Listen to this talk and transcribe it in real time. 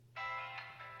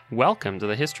Welcome to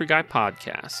the History Guy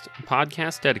Podcast, a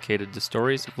podcast dedicated to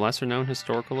stories of lesser-known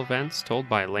historical events told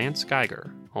by Lance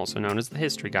Geiger, also known as the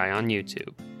History Guy on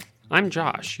YouTube. I'm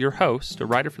Josh, your host, a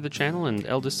writer for the channel and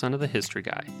eldest son of the History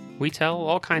Guy. We tell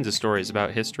all kinds of stories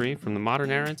about history, from the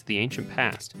modern era to the ancient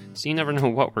past, so you never know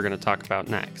what we're going to talk about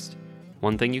next.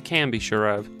 One thing you can be sure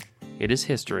of, it is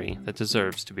history that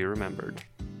deserves to be remembered.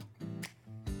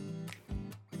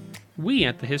 We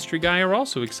at The History Guy are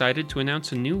also excited to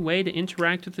announce a new way to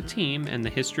interact with the team and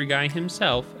the History Guy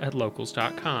himself at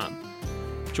locals.com.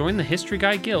 Join the History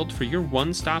Guy Guild for your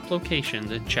one-stop location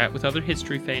to chat with other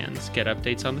history fans, get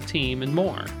updates on the team, and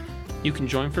more. You can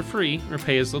join for free or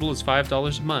pay as little as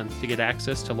 $5 a month to get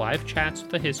access to live chats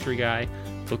with the History Guy,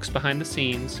 looks behind the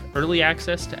scenes, early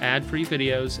access to ad-free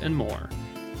videos, and more.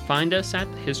 Find us at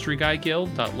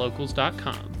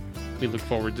thehistoryguyguild.locals.com. We look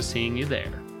forward to seeing you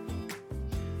there.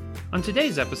 On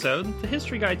today's episode, the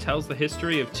History Guy tells the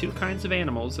history of two kinds of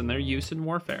animals and their use in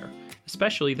warfare,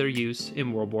 especially their use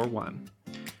in World War I.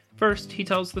 First, he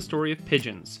tells the story of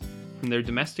pigeons, from their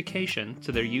domestication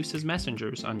to their use as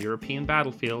messengers on European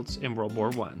battlefields in World War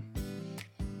I.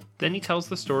 Then he tells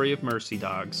the story of mercy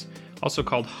dogs, also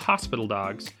called hospital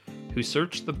dogs, who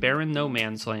searched the barren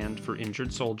no-man's land for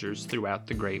injured soldiers throughout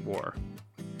the Great War.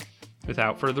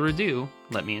 Without further ado,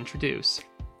 let me introduce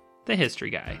the History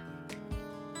Guy.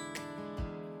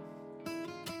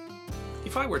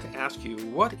 If I were to ask you,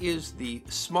 what is the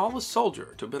smallest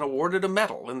soldier to have been awarded a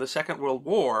medal in the Second World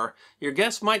War, your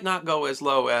guess might not go as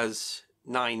low as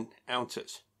 9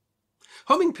 ounces.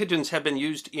 Homing pigeons have been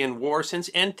used in war since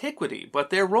antiquity, but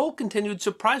their role continued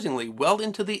surprisingly well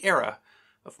into the era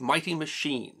of mighty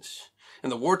machines.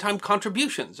 And the wartime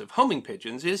contributions of homing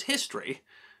pigeons is history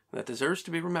that deserves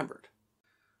to be remembered.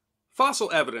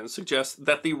 Fossil evidence suggests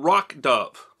that the rock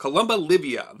dove, Columba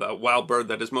livia, the wild bird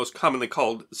that is most commonly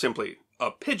called simply a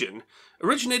pigeon,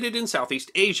 originated in Southeast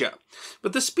Asia,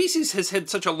 but the species has had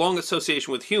such a long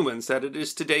association with humans that it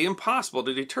is today impossible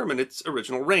to determine its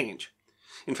original range.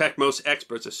 In fact, most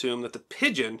experts assume that the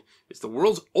pigeon is the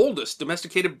world's oldest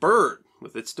domesticated bird,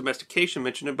 with its domestication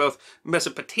mentioned in both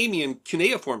Mesopotamian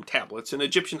cuneiform tablets and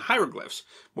Egyptian hieroglyphs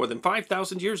more than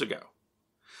 5,000 years ago.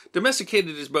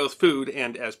 Domesticated as both food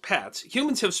and as pets,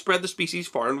 humans have spread the species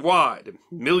far and wide, and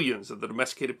millions of the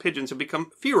domesticated pigeons have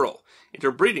become feral,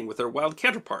 interbreeding with their wild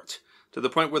counterparts, to the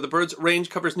point where the bird's range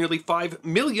covers nearly 5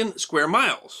 million square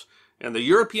miles, and the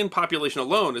European population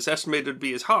alone is estimated to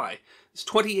be as high as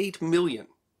 28 million.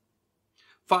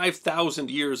 5,000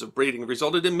 years of breeding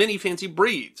resulted in many fancy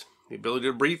breeds. The ability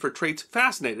to breed for traits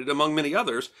fascinated, among many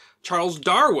others, Charles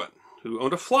Darwin, who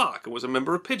owned a flock and was a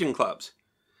member of pigeon clubs.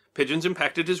 Pigeons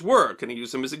impacted his work, and he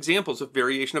used them as examples of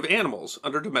variation of animals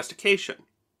under domestication.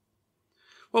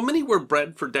 While many were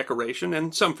bred for decoration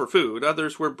and some for food,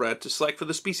 others were bred to select for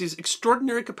the species'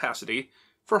 extraordinary capacity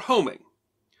for homing.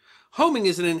 Homing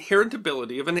is an inherent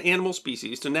ability of an animal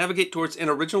species to navigate towards an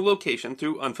original location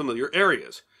through unfamiliar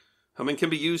areas. Homing can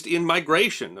be used in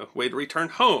migration, a way to return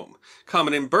home,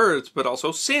 common in birds, but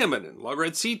also salmon and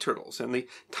loggerhead sea turtles, and the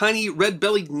tiny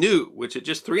red-bellied gnu, which at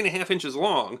just 3.5 inches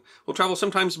long, will travel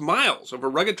sometimes miles over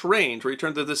rugged terrain to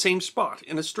return to the same spot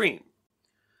in a stream.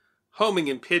 Homing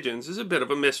in pigeons is a bit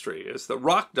of a mystery, as the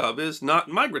rock dove is not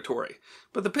migratory,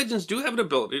 but the pigeons do have an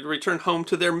ability to return home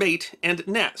to their mate and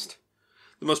nest.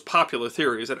 The most popular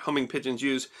theory is that homing pigeons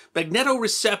use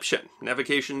magnetoreception,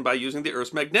 navigation by using the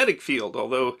Earth's magnetic field,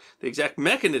 although the exact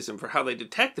mechanism for how they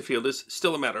detect the field is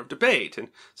still a matter of debate, and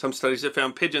some studies have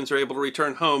found pigeons are able to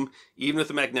return home even if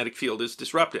the magnetic field is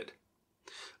disrupted.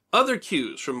 Other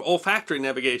cues, from olfactory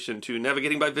navigation to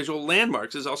navigating by visual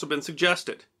landmarks, has also been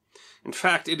suggested. In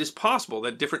fact, it is possible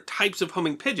that different types of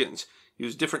homing pigeons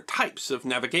use different types of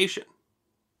navigation.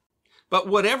 But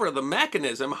whatever the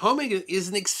mechanism, homing is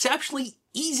an exceptionally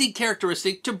easy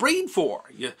characteristic to breed for.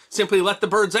 You simply let the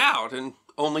birds out and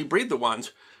only breed the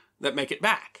ones that make it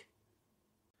back.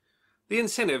 The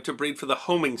incentive to breed for the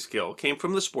homing skill came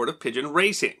from the sport of pigeon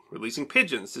racing, releasing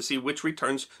pigeons to see which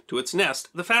returns to its nest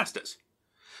the fastest.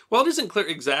 While it isn't clear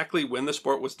exactly when the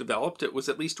sport was developed, it was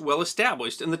at least well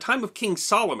established in the time of King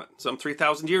Solomon, some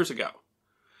 3,000 years ago.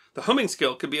 The homing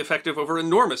skill could be effective over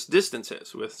enormous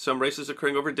distances, with some races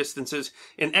occurring over distances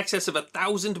in excess of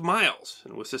 1,000 miles,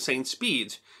 and with sustained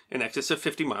speeds in excess of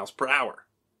 50 miles per hour.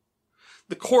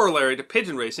 The corollary to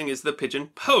pigeon racing is the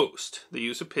pigeon post, the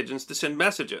use of pigeons to send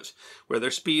messages, where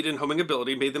their speed and homing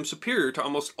ability made them superior to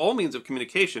almost all means of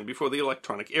communication before the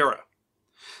electronic era.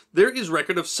 There is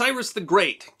record of Cyrus the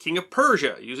Great, king of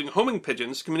Persia, using homing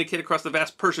pigeons to communicate across the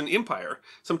vast Persian Empire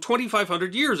some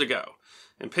 2,500 years ago,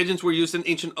 and pigeons were used in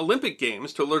ancient Olympic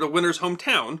games to alert a winner's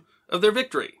hometown of their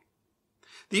victory.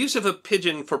 The use of a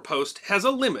pigeon for post has a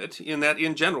limit in that,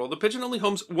 in general, the pigeon only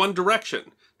homes one direction,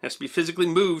 and has to be physically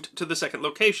moved to the second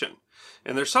location,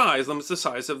 and their size limits the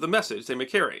size of the message they may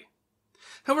carry.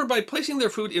 However, by placing their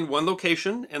food in one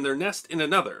location and their nest in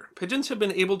another, pigeons have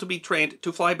been able to be trained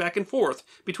to fly back and forth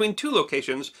between two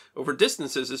locations over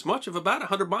distances as much of about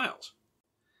 100 miles.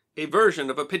 A version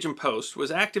of a pigeon post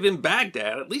was active in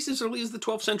Baghdad at least as early as the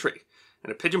 12th century,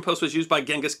 and a pigeon post was used by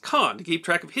Genghis Khan to keep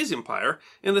track of his empire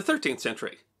in the 13th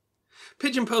century.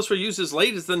 Pigeon posts were used as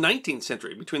late as the 19th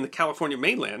century between the California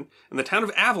mainland and the town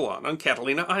of Avalon on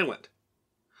Catalina Island.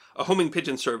 A homing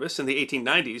pigeon service in the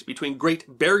 1890s between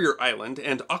Great Barrier Island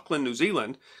and Auckland, New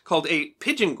Zealand, called a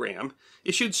pigeongram,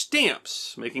 issued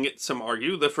stamps, making it, some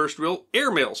argue, the first real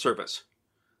airmail service.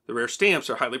 The rare stamps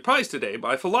are highly prized today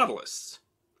by philatelists.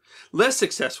 Less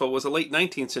successful was a late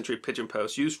 19th century pigeon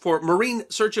post used for marine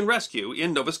search and rescue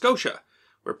in Nova Scotia,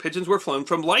 where pigeons were flown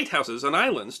from lighthouses on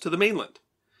islands to the mainland.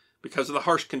 Because of the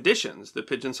harsh conditions, the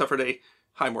pigeon suffered a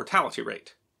high mortality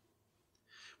rate.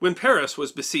 When Paris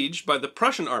was besieged by the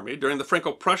Prussian army during the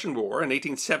Franco-Prussian War in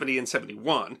 1870 and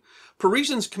 71,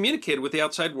 Parisians communicated with the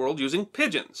outside world using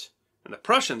pigeons, and the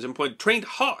Prussians employed trained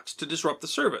hawks to disrupt the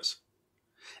service.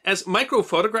 As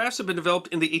microphotographs had been developed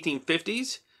in the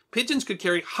 1850s, pigeons could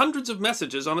carry hundreds of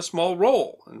messages on a small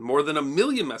roll, and more than 1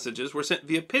 million messages were sent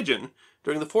via pigeon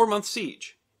during the 4-month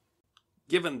siege.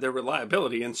 Given their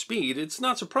reliability and speed, it's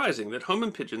not surprising that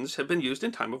homing pigeons have been used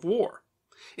in time of war.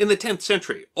 In the 10th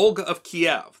century, Olga of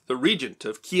Kiev, the regent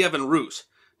of Kievan Rus,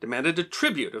 demanded a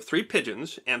tribute of 3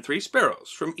 pigeons and 3 sparrows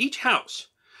from each house,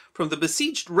 from the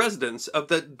besieged residents of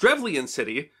the Drevlian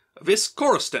city of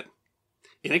Iskorostan,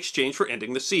 in exchange for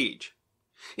ending the siege.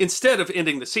 Instead of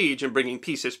ending the siege and bringing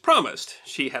peace as promised,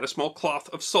 she had a small cloth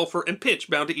of sulfur and pitch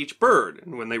bound to each bird,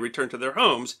 and when they returned to their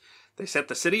homes, they set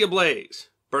the city ablaze,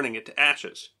 burning it to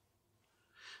ashes.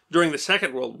 During the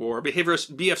Second World War,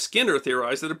 behaviorist B.F. Skinner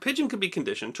theorized that a pigeon could be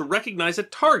conditioned to recognize a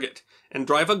target and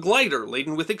drive a glider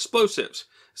laden with explosives,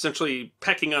 essentially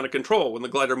pecking on a control when the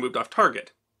glider moved off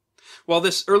target. While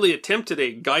this early attempt at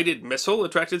a guided missile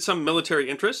attracted some military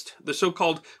interest, the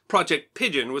so-called Project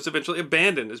Pigeon was eventually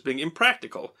abandoned as being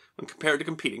impractical when compared to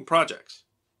competing projects.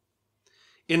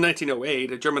 In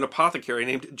 1908, a German apothecary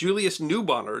named Julius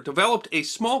Neubauer developed a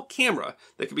small camera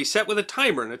that could be set with a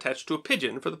timer and attached to a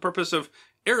pigeon for the purpose of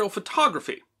aerial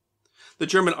photography. The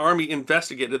German army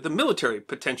investigated the military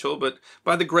potential, but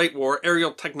by the Great War,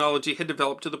 aerial technology had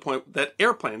developed to the point that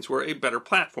airplanes were a better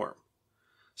platform.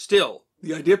 Still,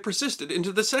 the idea persisted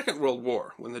into the Second World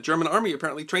War, when the German army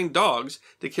apparently trained dogs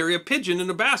to carry a pigeon in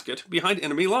a basket behind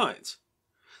enemy lines.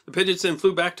 The pigeons then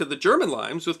flew back to the German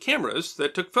lines with cameras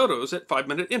that took photos at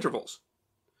 5-minute intervals.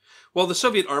 While the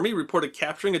Soviet Army reported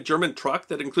capturing a German truck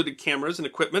that included cameras and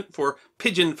equipment for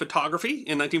pigeon photography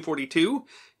in 1942,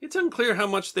 it's unclear how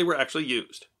much they were actually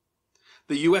used.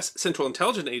 The U.S. Central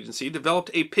Intelligence Agency developed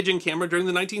a pigeon camera during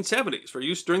the 1970s for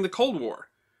use during the Cold War.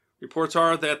 Reports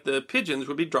are that the pigeons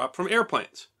would be dropped from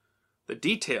airplanes. The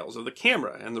details of the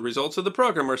camera and the results of the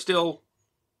program are still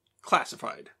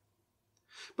classified.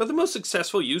 But the most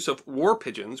successful use of war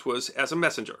pigeons was as a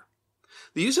messenger.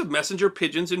 The use of messenger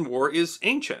pigeons in war is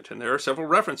ancient, and there are several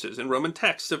references in Roman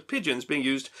texts of pigeons being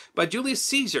used by Julius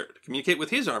Caesar to communicate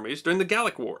with his armies during the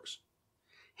Gallic Wars.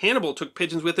 Hannibal took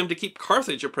pigeons with him to keep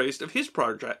Carthage appraised of his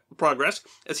progress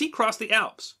as he crossed the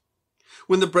Alps.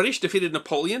 When the British defeated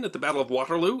Napoleon at the Battle of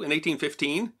Waterloo in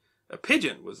 1815, a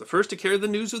pigeon was the first to carry the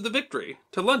news of the victory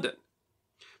to London.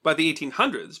 By the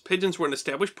 1800s, pigeons were an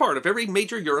established part of every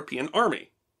major European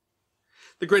army.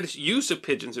 The greatest use of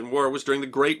pigeons in war was during the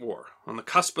Great War. On the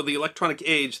cusp of the electronic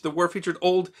age, the war featured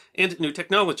old and new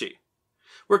technology.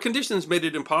 Where conditions made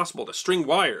it impossible to string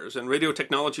wires and radio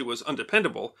technology was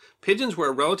undependable, pigeons were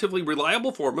a relatively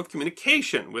reliable form of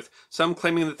communication, with some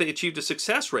claiming that they achieved a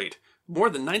success rate of more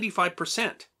than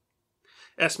 95%.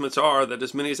 Estimates are that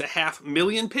as many as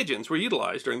 500,000 pigeons were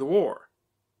utilized during the war.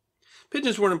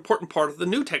 Pigeons were an important part of the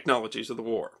new technologies of the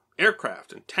war.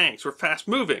 Aircraft and tanks were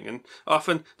fast-moving and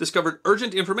often discovered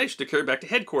urgent information to carry back to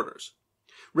headquarters.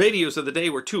 Radios of the day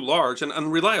were too large and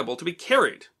unreliable to be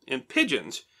carried, and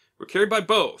pigeons were carried by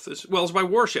both, as well as by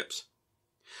warships.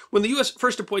 When the U.S.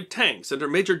 first deployed tanks under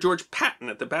Major George Patton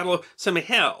at the Battle of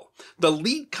Saint-Mihiel, the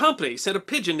lead company sent a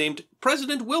pigeon named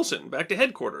President Wilson back to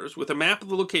headquarters with a map of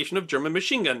the location of German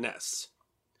machine gun nests.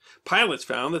 Pilots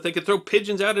found that they could throw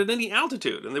pigeons out at any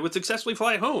altitude and they would successfully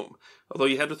fly home, although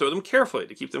you had to throw them carefully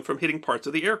to keep them from hitting parts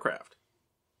of the aircraft.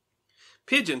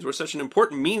 Pigeons were such an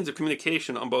important means of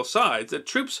communication on both sides that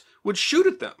troops would shoot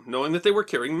at them, knowing that they were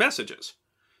carrying messages.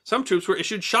 Some troops were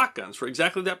issued shotguns for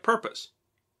exactly that purpose.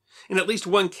 In at least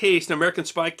one case, an American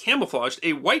spy camouflaged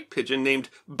a white pigeon named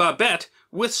Babette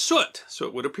with soot, so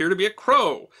it would appear to be a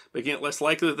crow, making it less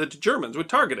likely that the Germans would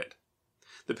target it.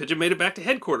 The pigeon made it back to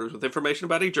headquarters with information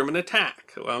about a German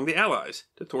attack, allowing the Allies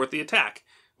to thwart the attack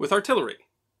with artillery.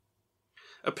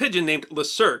 A pigeon named Le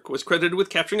Cirque was credited with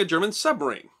capturing a German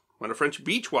submarine. When a French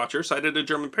beach watcher sighted a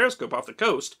German periscope off the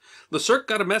coast, Le Cirque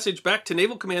got a message back to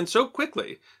Naval Command so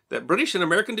quickly that British and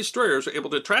American destroyers were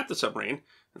able to trap the submarine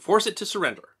and force it to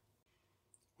surrender.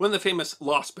 When the famous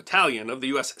Lost Battalion of the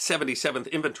U.S. 77th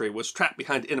Infantry was trapped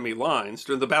behind enemy lines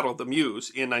during the Battle of the Meuse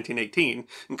in 1918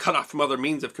 and cut off from other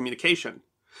means of communication,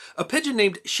 a pigeon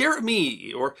named Cher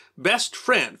Ami, or Best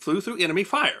Friend, flew through enemy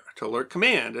fire to alert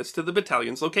command as to the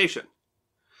battalion's location.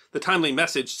 The timely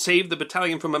message saved the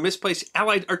battalion from a misplaced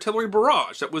Allied artillery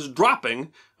barrage that was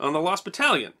dropping on the lost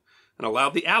battalion and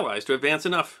allowed the Allies to advance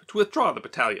enough to withdraw the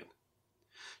battalion.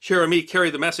 Cher Ami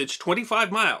carried the message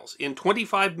 25 miles in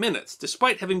 25 minutes,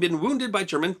 despite having been wounded by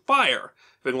German fire,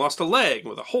 having lost a leg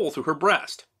with a hole through her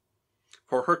breast.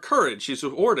 For her courage, she was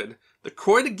awarded the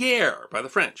Croix de Guerre by the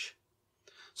French.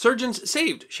 Surgeons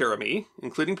saved Cher Ami,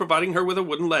 including providing her with a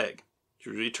wooden leg. She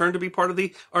returned to be part of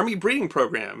the Army breeding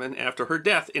program, and after her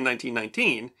death in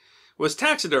 1919, was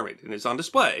taxidermied and is on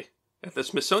display at the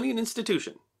Smithsonian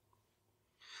Institution.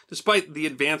 Despite the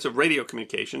advance of radio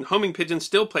communication, homing pigeons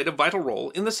still played a vital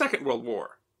role in the Second World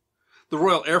War. The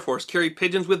Royal Air Force carried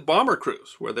pigeons with bomber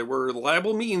crews, where they were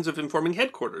reliable means of informing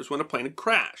headquarters when a plane had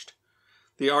crashed.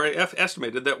 The RAF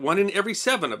estimated that 1 in every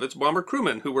 7 of its bomber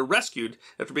crewmen who were rescued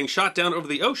after being shot down over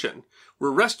the ocean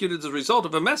were rescued as a result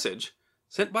of a message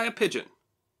sent by a pigeon.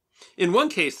 In one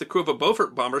case, the crew of a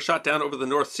Beaufort bomber shot down over the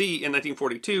North Sea in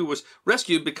 1942 was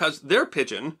rescued because their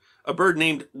pigeon, a bird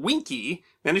named Winky,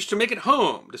 managed to make it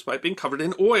home despite being covered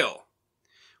in oil.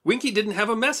 Winky didn't have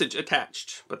a message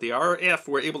attached, but the RAF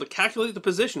were able to calculate the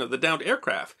position of the downed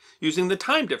aircraft using the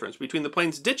time difference between the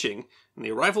plane's ditching and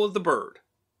the arrival of the bird.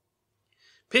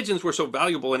 Pigeons were so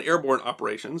valuable in airborne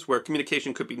operations, where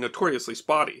communication could be notoriously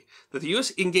spotty, that the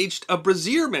U.S. engaged a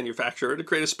brassiere manufacturer to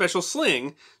create a special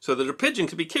sling so that a pigeon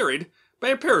could be carried by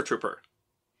a paratrooper.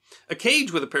 A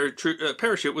cage with a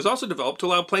parachute was also developed to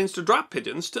allow planes to drop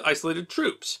pigeons to isolated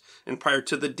troops, and prior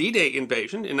to the D-Day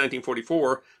invasion in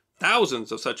 1944,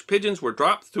 thousands of such pigeons were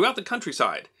dropped throughout the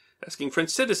countryside, asking French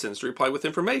citizens to reply with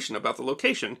information about the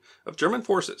location of German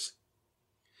forces.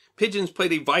 Pigeons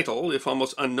played a vital, if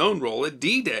almost unknown, role at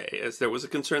D-Day, as there was a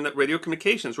concern that radio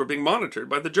communications were being monitored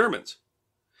by the Germans.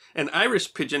 An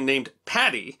Irish pigeon named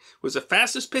Paddy was the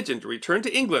fastest pigeon to return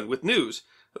to England with news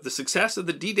of the success of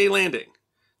the D-Day landing,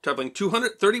 traveling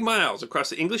 230 miles across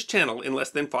the English Channel in less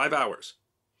than 5 hours.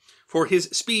 For his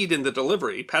speed in the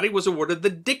delivery, Paddy was awarded the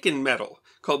Dickin Medal,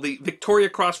 called the Victoria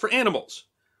Cross for Animals,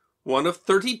 one of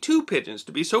 32 pigeons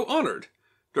to be so honored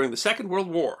during the Second World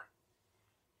War.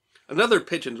 Another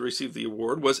pigeon to receive the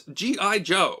award was G.I.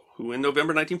 Joe, who in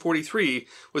November 1943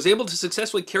 was able to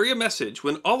successfully carry a message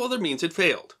when all other means had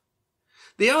failed.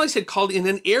 The Allies had called in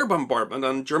an air bombardment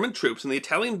on German troops in the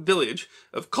Italian village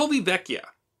of Colvivecchia,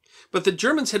 but the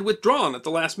Germans had withdrawn at the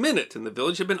last minute and the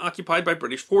village had been occupied by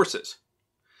British forces.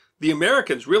 The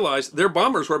Americans realized their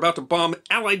bombers were about to bomb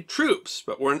Allied troops,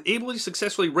 but were unable to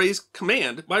successfully raise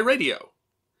command by radio.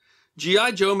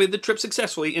 G.I. Joe made the trip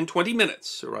successfully in 20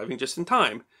 minutes, arriving just in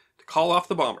time to call off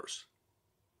the bombers.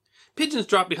 Pigeons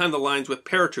dropped behind the lines with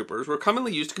paratroopers were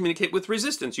commonly used to communicate with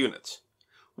resistance units.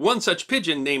 One such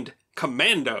pigeon, named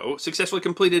Commando, successfully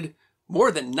completed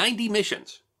more than 90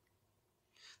 missions.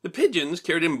 The pigeons,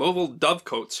 carried in mobile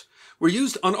dovecotes, were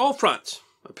used on all fronts.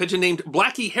 A pigeon named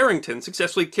Blackie Harrington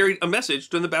successfully carried a message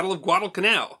during the Battle of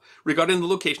Guadalcanal regarding the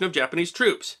location of Japanese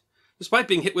troops, despite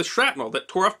being hit with shrapnel that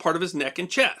tore off part of his neck and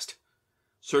chest.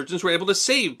 Surgeons were able to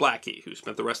save Blackie, who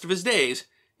spent the rest of his days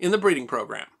in the breeding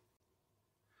program.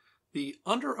 The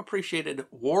underappreciated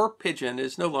war pigeon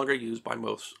is no longer used by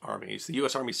most armies. The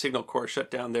U.S. Army Signal Corps shut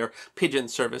down their pigeon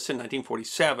service in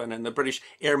 1947, and the British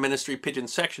Air Ministry Pigeon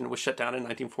Section was shut down in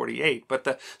 1948. But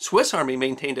the Swiss Army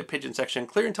maintained a pigeon section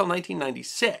clear until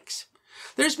 1996.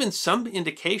 There's been some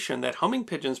indication that homing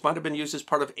pigeons might have been used as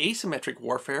part of asymmetric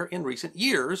warfare in recent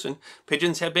years, and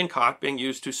pigeons have been caught being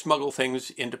used to smuggle things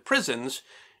into prisons.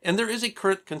 And there is a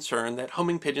current concern that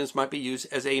homing pigeons might be used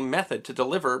as a method to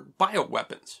deliver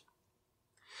bioweapons.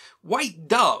 White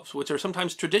doves, which are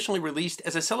sometimes traditionally released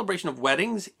as a celebration of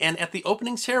weddings and at the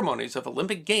opening ceremonies of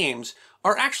Olympic Games,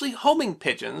 are actually homing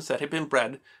pigeons that have been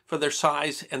bred for their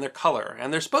size and their color.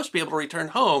 And they're supposed to be able to return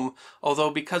home, although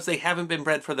because they haven't been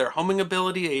bred for their homing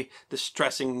ability, a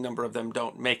distressing number of them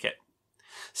don't make it.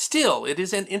 Still, it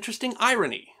is an interesting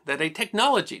irony that a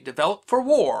technology developed for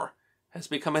war has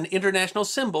become an international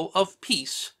symbol of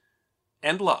peace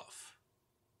and love.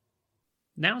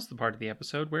 Now's the part of the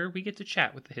episode where we get to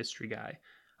chat with the history guy.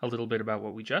 A little bit about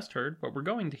what we just heard, what we're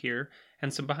going to hear,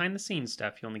 and some behind-the-scenes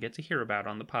stuff you only get to hear about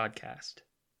on the podcast.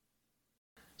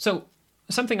 So,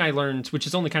 something I learned, which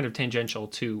is only kind of tangential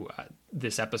to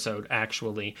this episode,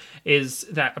 actually, is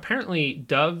that apparently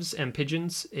doves and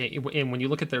pigeons, and when you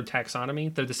look at their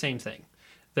taxonomy, they're the same thing.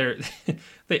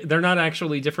 They're not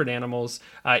actually different animals.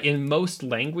 In most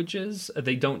languages,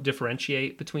 they don't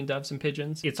differentiate between doves and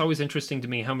pigeons. It's always interesting to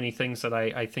me how many things that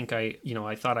I think I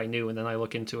thought I knew, and then I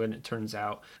look into it and it turns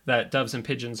out that doves and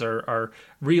pigeons are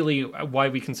really why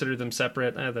we consider them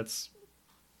separate. That's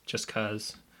just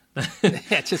 'cause.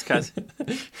 Yeah, just 'cause.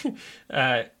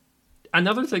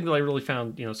 Another thing that I really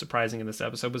found, surprising in this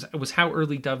episode was how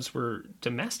early doves were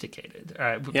domesticated.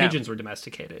 Pigeons were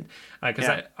domesticated.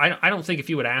 Because I don't think if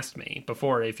you had asked me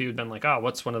before, if you had been like, oh,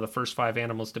 what's one of the first 5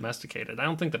 animals domesticated? I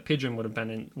don't think the pigeon would have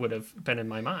been in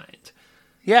my mind.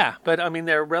 Yeah, but I mean,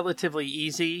 they're relatively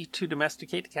easy to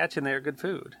domesticate, to catch, and they're good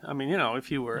food. I mean, if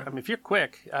you're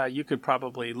quick, you could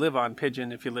probably live on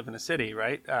pigeon if you live in a city,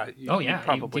 right? You'd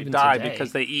probably die today,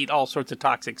 because they eat all sorts of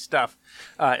toxic stuff,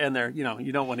 and they're,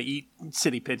 you don't want to eat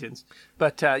city pigeons.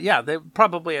 But they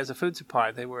probably as a food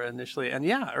supply they were initially, and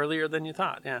earlier than you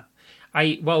thought. Yeah.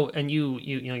 And you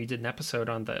did an episode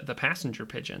on the passenger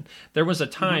pigeon. There was a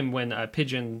time when a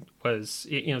pigeon was,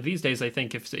 these days I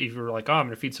think if you were like, oh, I'm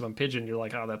going to feed someone pigeon, you're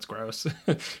like, oh, that's gross.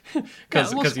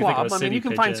 Because you think of a city you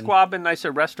can find squab in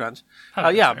nicer restaurants.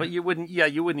 But you wouldn't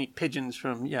eat pigeons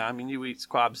from, you eat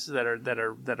squabs that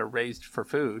are raised for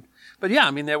food. But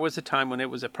there was a time when it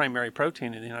was a primary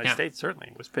protein in the United States, certainly,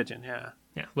 it was pigeon, yeah.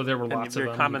 Yeah, well, there were lots of them.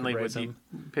 Very commonly would eat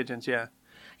pigeons, yeah.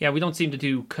 Yeah, we don't seem to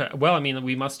do well. I mean,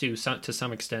 we must do to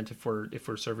some extent if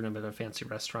we're serving them at a fancy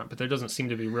restaurant, but there doesn't seem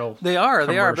to be real. They are.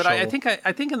 But I think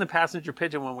in the passenger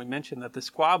pigeon when we mentioned that the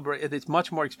squab it's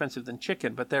much more expensive than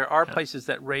chicken, but there are places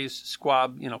that raise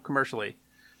squab, commercially,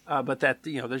 but that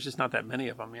there's just not that many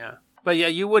of them. Yeah. But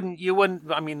you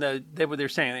wouldn't. I mean, they're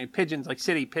saying pigeons, like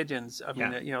city pigeons. I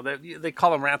mean, they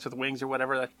call them rats with wings or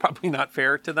whatever. That's probably not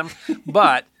fair to them,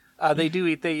 but. They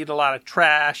eat a lot of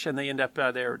trash, and they end up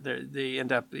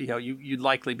you'd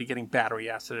likely be getting battery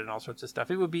acid and all sorts of stuff.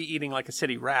 It would be eating like a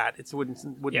city rat. It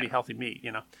wouldn't be healthy meat,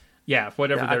 Yeah,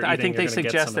 whatever they're eating. I think they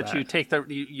suggest that you take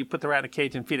you put the rat in a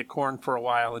cage and feed it corn for a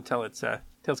while until it's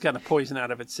gotten the poison out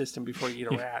of its system before you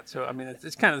eat a rat. So I mean,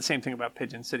 it's kind of the same thing about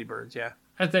pigeons, city birds. Yeah,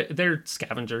 they're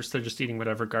scavengers. They're just eating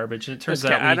whatever garbage, and it turns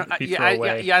out we throw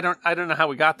away. I don't know how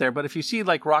we got there, but if you see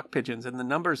like rock pigeons and the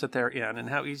numbers that they're in, and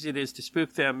how easy it is to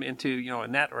spook them into a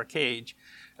net or a cage,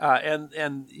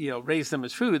 and raise them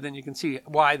as food, then you can see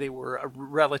why they were a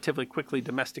relatively quickly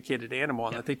domesticated animal,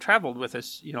 and that they traveled with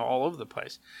us all over the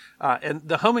place. And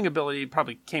the homing ability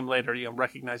probably came later.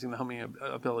 Recognizing the homing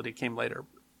ability came later.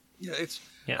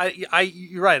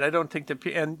 You're right. I don't think that,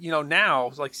 and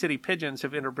now like city pigeons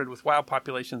have interbred with wild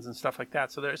populations and stuff like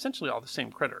that, so they're essentially all the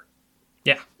same critter.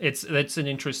 Yeah, that's an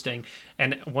interesting,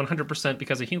 and 100%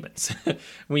 because of humans.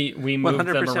 we moved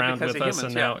them around with us,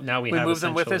 and now we moved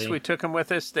them with us. We took them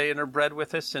with us. They interbred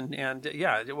with us, and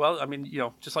well, I mean,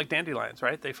 just like dandelions,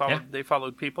 right? They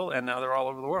followed people, and now they're all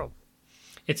over the world.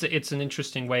 It's an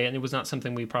interesting way, and it was not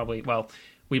something we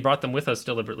brought them with us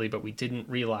deliberately, but we didn't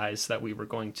realize that we were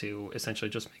going to essentially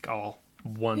just make all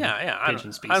one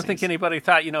pigeon species. I don't think anybody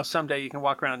thought, someday you can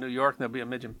walk around New York and there'll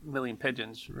be a million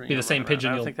pigeons. Be the same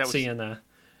pigeon you'll see in the...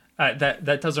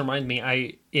 that does remind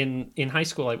me, in high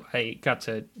school, I got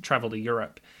to travel to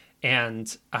Europe,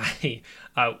 and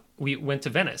we went to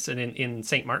Venice, and in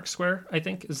St. Mark's Square, I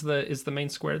think, is the main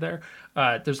square there.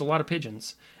 There's a lot of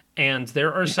pigeons, and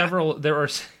there are several...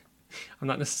 I'm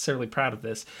not necessarily proud of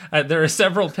this. There are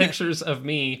several pictures of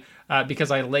me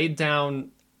because I laid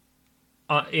down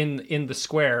in the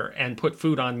square and put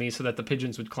food on me so that the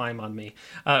pigeons would climb on me.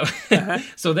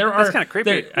 So there are... That's kind of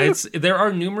creepy. There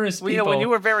are numerous people... when you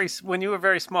were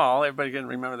very small, everybody can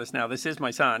remember this now. This is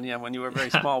my son. Yeah, when you were very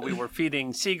small, we were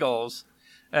feeding seagulls,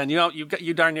 and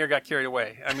you darn near got carried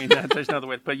away. I mean, there's no other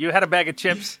way. But you had a bag of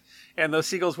chips, and those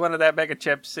seagulls wanted that bag of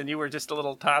chips, and you were just a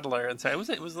little toddler, and so it was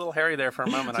a little hairy there for a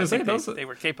moment. I think they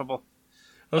were capable.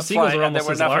 Those seagulls were almost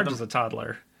as large as a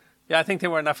toddler. Yeah, I think there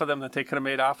were enough of them that they could have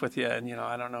made off with you, and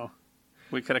I don't know.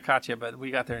 We could have caught you, but we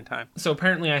got there in time. So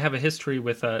apparently I have a history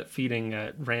with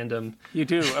feeding random... You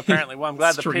do, apparently. Well, I'm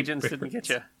glad the pigeons didn't get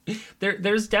you.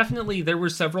 There were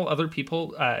several other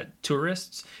people,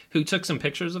 tourists, who took some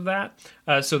pictures of that.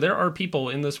 So there are people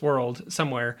in this world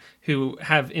somewhere who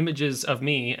have images of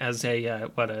me as a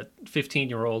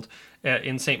 15-year-old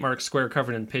in St. Mark's Square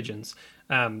covered in pigeons.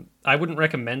 I wouldn't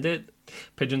recommend it.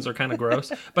 Pigeons are kind of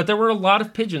gross, but there were a lot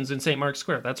of pigeons in St. Mark's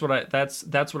Square. That's what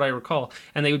I recall,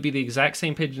 and they would be the exact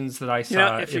same pigeons that I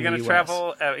saw. If you're going to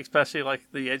travel, especially like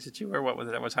the age that you were, what was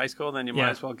it? That was high school. Then you might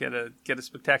as well get a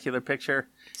spectacular picture.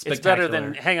 It's better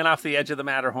than hanging off the edge of the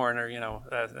Matterhorn, or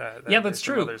that's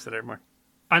true. Others that are more.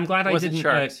 I'm glad I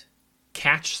didn't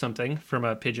catch something from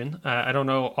a pigeon. I don't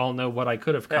know. I'll know what I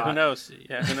could have caught. Who knows?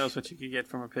 Yeah, who knows what you could get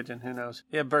from a pigeon? Who knows?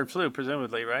 Yeah, bird flu,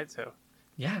 presumably, right? So.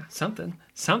 Yeah, something.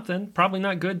 Probably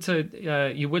not good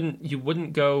to. You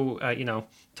wouldn't go.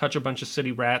 Touch a bunch of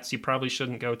city rats. You probably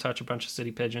shouldn't go touch a bunch of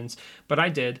city pigeons. But I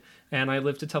did, and I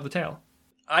lived to tell the tale.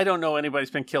 I don't know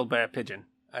anybody's been killed by a pigeon.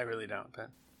 I really don't.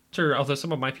 But. Sure, although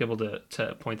someone might be able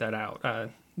to point that out.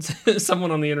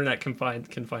 Someone on the internet can find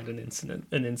an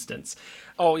instance.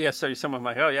 Oh yes, so someone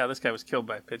might. Oh yeah, this guy was killed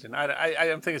by a pigeon. I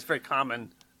don't think it's very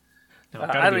common. No,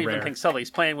 I don't even think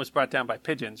Sully's plane was brought down by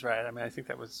pigeons, right? I mean, I think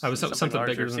that was something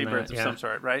bigger than seabirds that, of some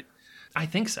sort, right? I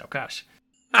think so. Gosh,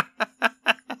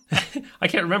 I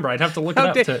can't remember. I'd have to look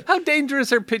it up. How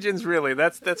dangerous are pigeons really?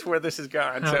 That's where this has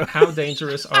gone. How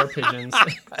dangerous are pigeons?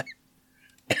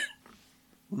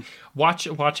 Watch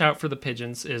out for the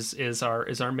pigeons is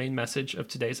our main message of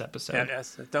today's episode.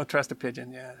 Yes, don't trust a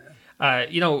pigeon. Yeah.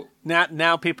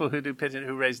 Now people who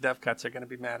raise dovecots are going to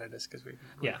be mad at us because we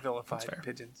vilified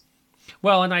pigeons.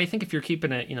 Well, and I think if you're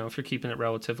keeping it,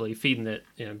 relatively, feeding it,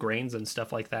 grains and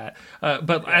stuff like that.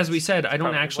 But as we said, I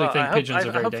don't actually think pigeons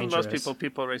are very dangerous. Most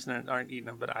people raising it aren't eating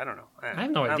them, but I don't know. I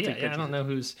have no idea. I don't know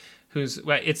who's.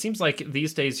 Well, it seems like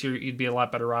these days you'd be a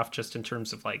lot better off just in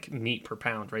terms of like meat per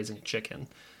pound raising a chicken,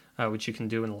 which you can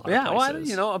do in a lot of places.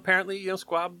 Yeah, well, apparently,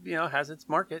 squab, has its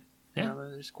market. Yeah.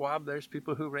 There's squab. There's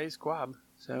people who raise squab,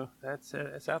 so that's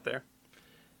it's out there.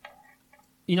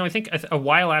 I think a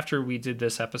while after we did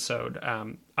this episode,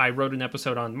 I wrote an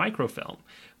episode on microfilm,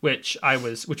 which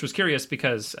was curious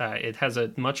because it has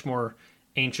a much more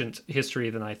ancient history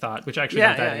than I thought, which actually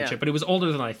not that ancient, but it was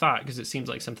older than I thought because it seems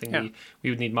like something we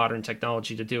would need modern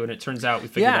technology to do, and it turns out we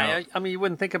figured out. Yeah, I mean, you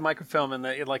wouldn't think of microfilm in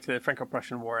the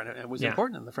Franco-Prussian War, and it was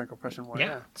important in the Franco-Prussian War.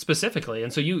 Yeah, specifically,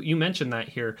 and so you mentioned that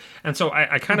here, and so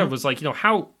I kind of was like,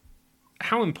 how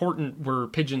important were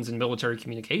pigeons in military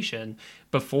communication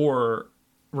before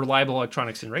reliable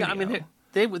electronics and radio? Yeah, I mean,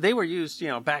 they were used,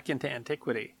 back into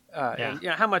antiquity. And,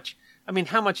 how much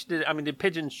did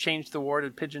pigeons change the war?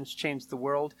 Did pigeons change the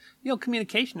world?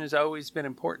 Communication has always been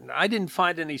important. I didn't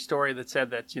find any story that said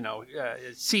that,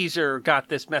 Caesar got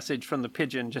this message from the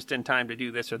pigeon just in time to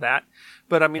do this or that.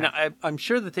 But I mean, I'm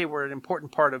sure that they were an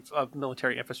important part of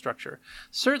military infrastructure.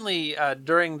 Certainly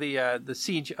during the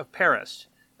siege of Paris,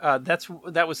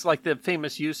 that was like the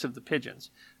famous use of the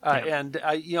pigeons. And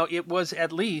it was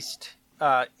at least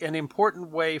an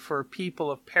important way for people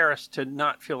of Paris to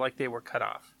not feel like they were cut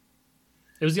off.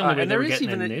 It was the only way they were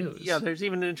getting the news. Yeah, there's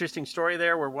even an interesting story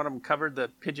there where one of them covered the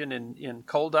pigeon in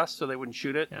coal dust so they wouldn't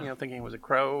shoot it, thinking it was a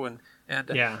crow. And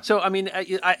So I mean,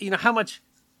 how much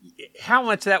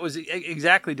that was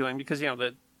exactly doing, because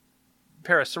the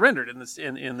Paris surrendered they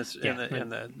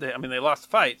lost the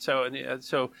fight. So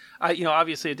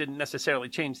obviously it didn't necessarily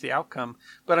change the outcome,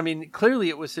 but I mean, clearly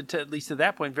it was at least at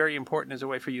that point very important as a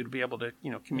way for you to be able to,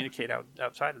 communicate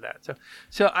outside of that.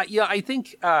 So I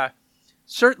think,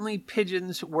 certainly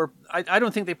pigeons were, I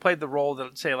don't think they played the role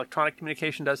that, say, electronic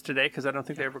communication does today, because I don't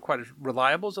think they were quite as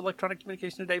reliable as electronic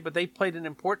communication today, but they played an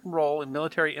important role in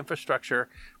military infrastructure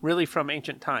really from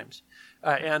ancient times.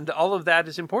 And all of that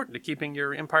is important to keeping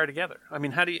your empire together. I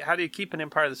mean, how do you keep an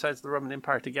empire the size of the Roman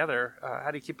Empire together?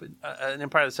 How do you keep an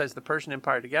empire the size of the Persian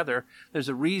Empire together? There's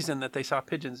a reason that they saw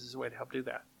pigeons as a way to help do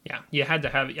that. Yeah, you had to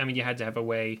have a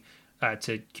way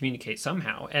to communicate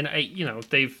somehow. And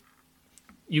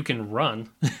you can run,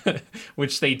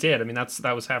 which they did. I mean,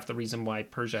 that was half the reason why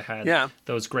Persia had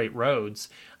those great roads.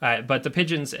 But the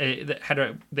pigeons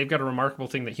they've got a remarkable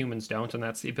thing that humans don't, and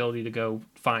that's the ability to go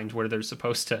find where they're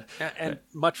supposed to. And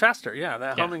much faster,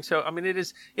 that homing. So I mean, it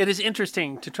is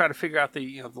interesting to try to figure out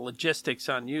the the logistics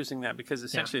on using that, because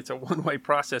essentially it's a one-way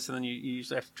process, and then you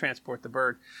usually have to transport the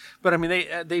bird. But I mean,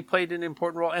 they played an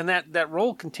important role, and that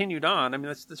role continued on. I mean,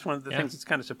 that's one of the things that's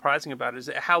kind of surprising about it, is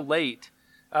how late.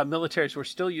 Militaries were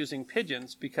still using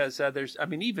pigeons, because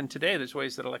even today there's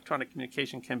ways that electronic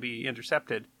communication can be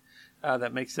intercepted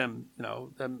that makes them,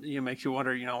 makes you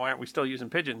wonder, why aren't we still using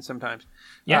pigeons sometimes?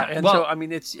 So I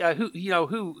mean, it's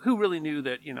who really knew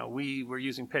that we were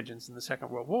using pigeons in the Second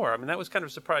World War? I mean, that was kind of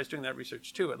a surprise doing that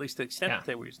research too, at least the extent that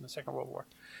they were using the Second World War.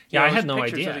 I had no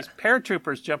idea. Of these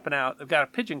paratroopers jumping out, they've got a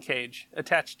pigeon cage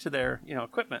attached to their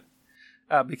equipment.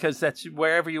 because that's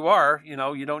wherever you are. You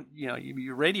know, you don't. You know,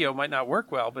 your radio might not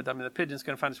work well, but I mean, the pigeon's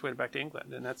going to find its way back to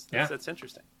England, and that's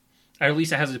interesting. Or at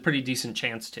least it has a pretty decent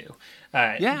chance to.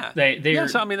 Yeah.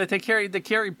 So I mean, that they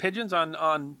carry pigeons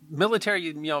on military,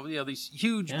 you know, these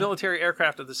huge military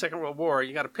aircraft of the Second World War.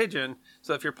 You got a pigeon,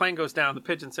 so if your plane goes down, the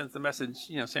pigeon sends the message,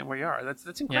 you know, saying where you are.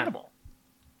 That's incredible.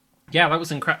 Yeah, that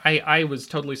was incredible. I was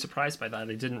totally surprised by that.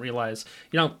 I didn't realize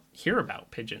you don't hear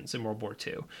about pigeons in World War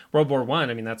II. World War One.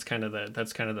 I mean, that's kind of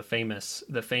the famous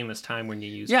time when you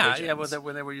use pigeons. Yeah,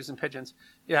 when they were using pigeons.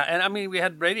 Yeah, and I mean, we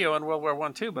had radio in World War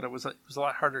One too, but it was a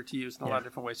lot harder to use in a lot of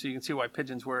different ways. So you can see why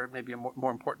pigeons were maybe a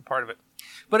more important part of it.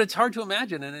 But it's hard to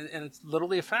imagine, and it's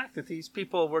literally a fact that these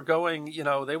people were going. You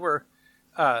know, they were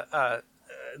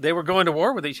going to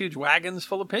war with these huge wagons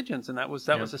full of pigeons, and that was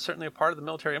certainly a part of the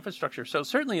military infrastructure. So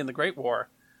certainly in the Great War,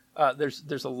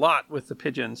 there's a lot with the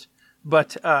pigeons.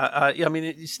 But I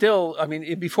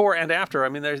mean, before and after, I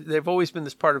mean, they've always been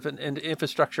this part of an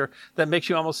infrastructure that makes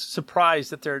you almost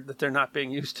surprised that they're not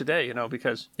being used today. You know,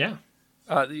 because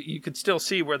you could still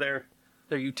see where their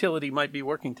utility might be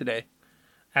working today.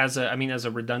 As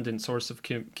a redundant source of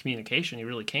communication, you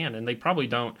really can. And they probably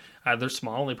don't, they're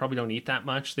small, they probably don't eat that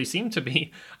much. They seem to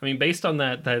be, I mean, based on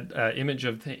that image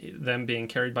of them being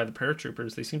carried by the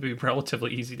paratroopers, they seem to be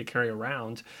relatively easy to carry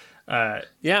around. They're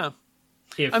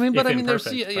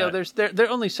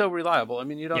only so reliable. I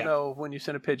mean, you don't know when you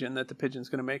send a pigeon that the pigeon's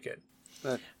going to make it.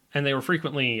 And they were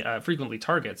frequently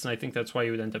targets, and I think that's why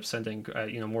you would end up sending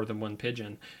more than one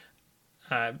pigeon.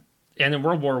 And in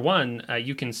World War One,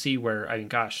 you can see where, I mean,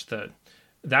 gosh,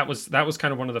 that was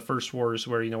kind of one of the first wars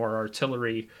where, you know, our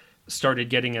artillery started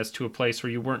getting us to a place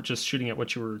where you weren't just shooting at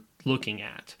what you were looking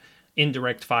at.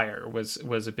 Indirect fire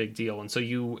was a big deal, and so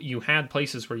you had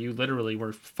places where you literally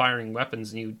were firing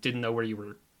weapons and you didn't know where you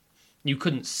were. You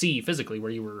couldn't see physically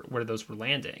where those were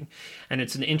landing, and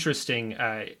it's an interesting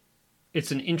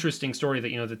story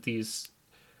that, you know, that these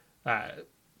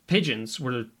pigeons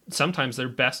were sometimes their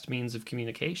best means of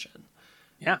communication.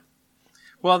 Yeah.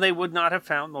 Well, they would not have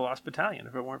found the Lost Battalion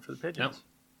if it weren't for the pigeons.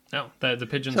 No, the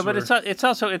pigeons. So, but it's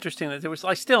also interesting that there was,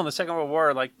 like, still in the Second World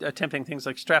War, like, attempting things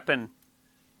like strapping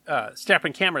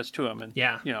cameras to them and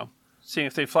you know, seeing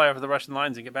if they fly over the Russian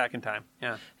lines and get back in time.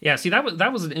 Yeah. See,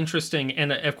 that was an interesting,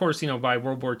 and of course, you know, by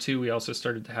World War II, we also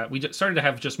started to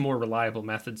have just more reliable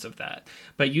methods of that.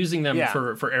 But using them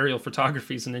for aerial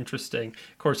photography is an interesting.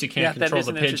 Of course, you can't control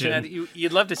the pigeon.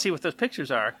 You'd love to see what those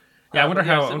pictures are. Yeah, I wonder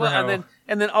how.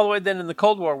 And then all the way then in the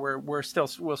Cold War, we're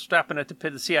strapping it to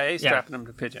the CIA strapping them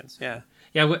to pigeons. Yeah.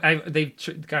 Yeah,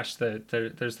 there's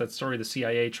that story. The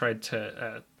CIA tried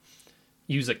to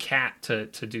use a cat to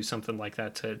do something like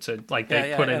that to like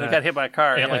they put in and they got hit by a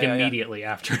car immediately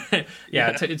after.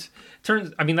 It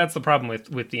turns. I mean, that's the problem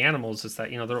with the animals is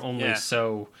that, you know, they're only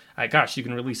so. You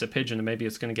can release a pigeon and maybe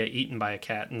it's going to get eaten by a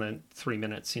cat in then 3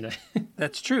 minutes. You know,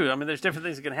 that's true. I mean, there's different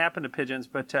things that can happen to pigeons,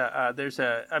 but there's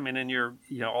and your,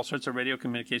 you know, all sorts of radio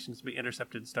communications can be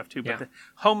intercepted and stuff too. But the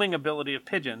homing ability of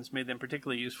pigeons made them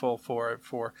particularly useful for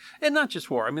and not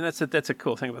just war. I mean, that's a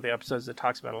cool thing about the episodes that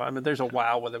talks about a lot. I mean, there's a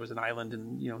while where there was an island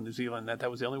in, you know, New Zealand that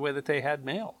was the only way that they had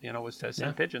mail, you know, was to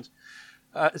send pigeons.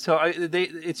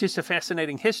 It's just a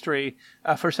fascinating history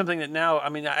for something that now, I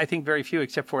mean, I think very few,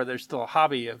 except for there's still a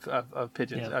hobby of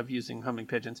pigeons, of using homing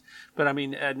pigeons. But I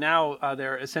mean, now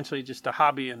they're essentially just a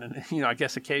hobby, and, you know, I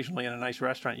guess occasionally in a nice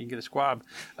restaurant you can get a squab,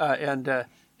 and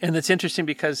it's interesting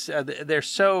because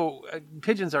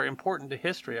pigeons are important to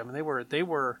history. I mean, they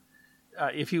were.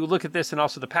 If you look at this and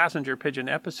also the passenger pigeon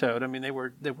episode, I mean, they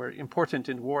were important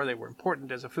in war. They were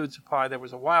important as a food supply. There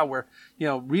was a while where, you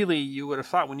know, really you would have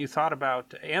thought when you thought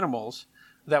about animals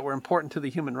that were important to the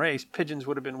human race, pigeons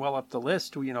would have been well up the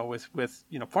list, you know, with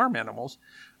you know, farm animals.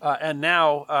 And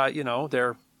now, you know,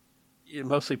 they're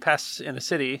mostly pests in a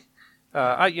city.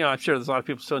 I'm sure there's a lot of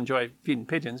people still enjoy feeding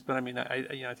pigeons, but I mean,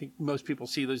 I think most people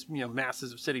see those, you know,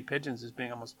 masses of city pigeons as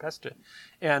being almost pested,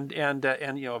 and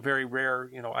you know, a very rare,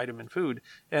 you know, item in food.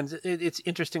 And it's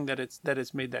interesting that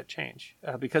it's made that change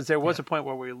because there was a point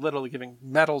where we were literally giving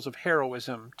medals of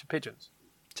heroism to pigeons.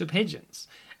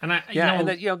 And and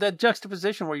that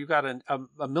juxtaposition where you got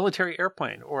a military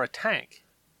airplane or a tank,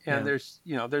 and there's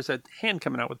a hand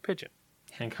coming out with a pigeon.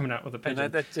 And coming out with a pigeon.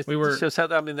 And that shows how,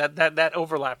 I mean, that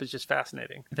overlap is just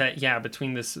fascinating.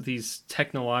 Between these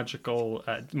technological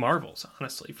marvels,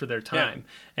 honestly, for their time,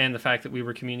 and the fact that we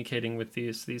were communicating with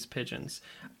these pigeons,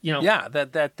 you know. Yeah,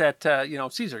 that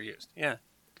Caesar used. Yeah.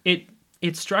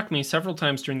 it struck me several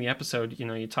times during the episode,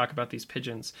 you talk about these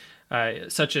pigeons,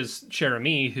 such as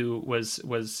Cherami, who was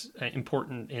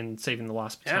important in saving the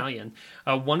Lost Battalion.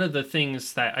 One of the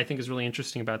things that I think is really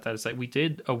interesting about that is that we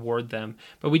did award them,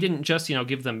 but we didn't just,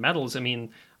 give them medals. I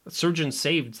mean, surgeons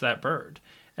saved that bird.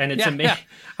 And it's amazing.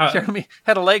 Jeremy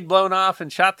had a leg blown off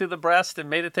and shot through the breast and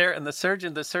made it there. And the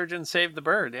surgeon saved the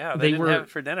bird. Yeah, they didn't have it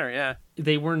for dinner. Yeah,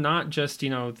 they were not just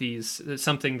these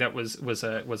something that was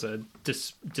a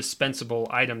dispensable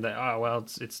item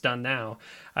that it's done now.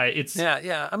 It's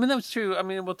yeah. I mean, that was true. I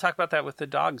mean, we'll talk about that with the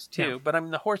dogs too. But I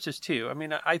mean, the horses too. I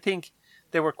mean, I think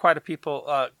there were quite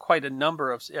a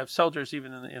number of soldiers,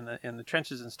 even in the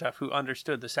trenches and stuff, who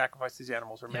understood the sacrifice these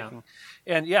animals were making.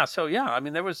 And I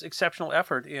mean, there was exceptional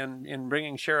effort in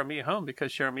bringing Cherami home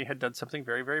because Cherami had done something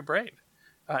very, very brave,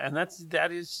 and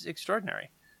that is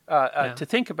extraordinary to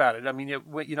think about it. I mean,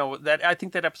 that I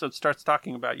think that episode starts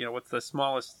talking about what's the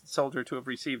smallest soldier to have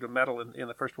received a medal in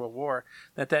the First World War.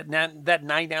 That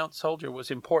 9-ounce soldier was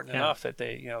important enough that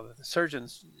they the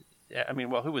surgeons. I mean,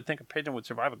 well, who would think a pigeon would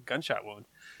survive a gunshot wound?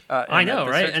 I know,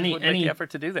 right? Any effort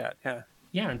to do that,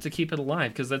 and to keep it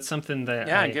alive, because that's something that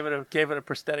and give it a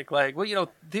prosthetic leg. Well,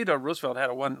 Theodore Roosevelt had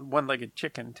a one-legged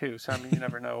chicken too, so I mean, you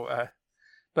never know.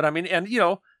 But I mean, and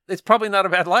it's probably not a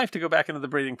bad life to go back into the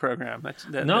breeding program.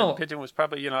 The pigeon was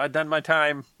probably, I'd done my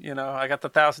time. I got the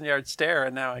 1,000-yard stare,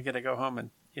 and now I get to go home and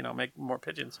make more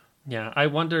pigeons. Yeah, I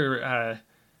wonder.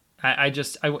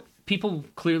 People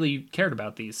clearly cared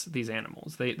about these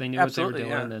animals. They knew Absolutely, what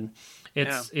they were doing,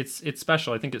 and it's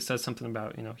special. I think it says something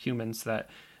about humans that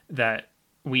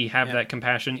we have that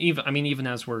compassion. Even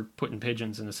as we're putting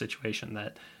pigeons in a situation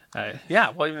that.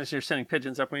 Well, even as you're sending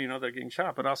pigeons up when they're getting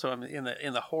shot, but also in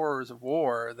the horrors of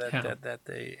war that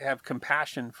they have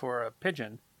compassion for a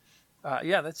pigeon.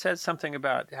 That says something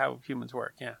about how humans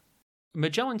work. Yeah.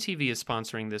 Magellan TV is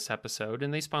sponsoring this episode,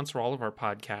 and they sponsor all of our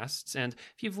podcasts. And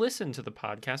if you've listened to the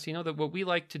podcast, you know that what we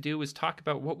like to do is talk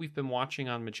about what we've been watching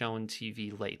on Magellan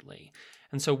TV lately.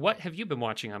 And so what have you been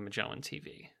watching on Magellan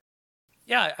TV?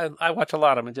 Yeah, I watch a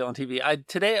lot on Magellan TV.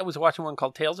 Today I was watching one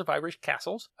called Tales of Irish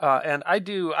Castles, and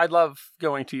I love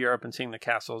going to Europe and seeing the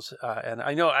castles. And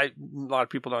I know a lot of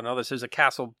people don't know this. There's a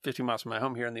castle 50 miles from my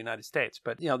home here in the United States,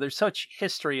 but there's such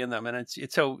history in them, and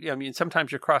it's so. I mean,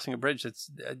 sometimes you're crossing a bridge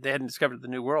they hadn't discovered the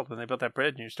New World when they built that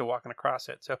bridge, and you're still walking across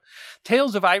it. So,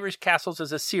 Tales of Irish Castles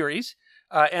is a series,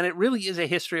 and it really is a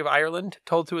history of Ireland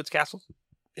told through its castles.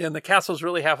 And the castles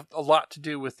really have a lot to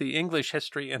do with the English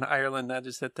history in Ireland. That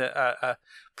is that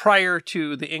prior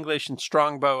to the English and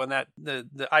Strongbow and that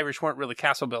the Irish weren't really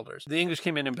castle builders. The English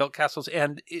came in and built castles.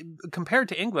 And compared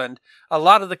to England, a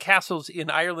lot of the castles in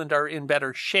Ireland are in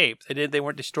better shape. They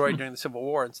weren't destroyed during the Civil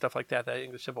War and stuff like that. The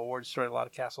English Civil War destroyed a lot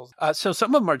of castles. So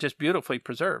some of them are just beautifully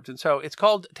preserved. And so it's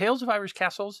called Tales of Irish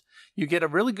Castles. You get a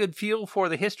really good feel for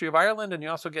the history of Ireland, and you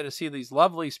also get to see these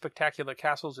lovely, spectacular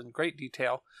castles in great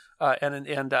detail.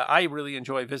 And I really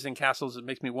enjoy visiting castles. It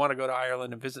makes me want to go to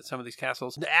Ireland and visit some of these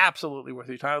castles. Absolutely worth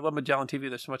your time. I love Magellan TV.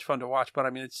 They're so much fun to watch. But I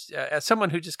mean, it's as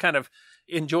someone who just kind of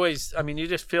enjoys. I mean, you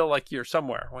just feel like you're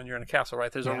somewhere when you're in a castle,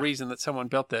 right? There's a reason that someone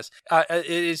built this. It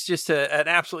is just an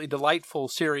absolutely delightful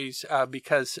series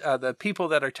because the people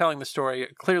that are telling the story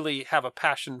clearly have a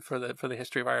passion for the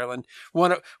history of Ireland.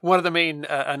 One of the main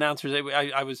announcers,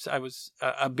 I was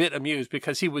a bit amused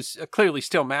because he was clearly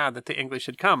still mad that the English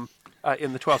had come.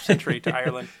 In the 12th century to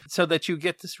Ireland, so that you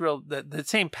get this the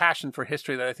same passion for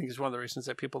history that I think is one of the reasons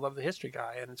that people love the History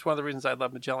Guy, and it's one of the reasons I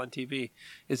love Magellan TV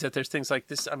is that there's things like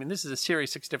this. I mean, this is a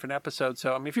series, 6 different episodes,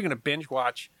 so I mean, if you're going to binge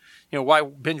watch, why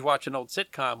binge watch an old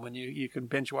sitcom when you can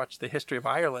binge watch the history of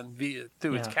Ireland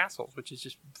through its castles, which is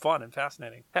just fun and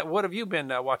fascinating. What have you been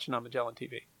watching on Magellan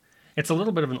TV? It's a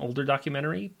little bit of an older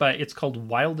documentary, but it's called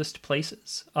Wildest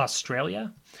Places,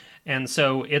 Australia. And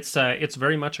so it's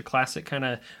very much a classic kind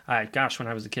of, when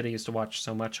I was a kid, I used to watch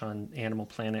so much on Animal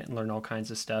Planet and learn all kinds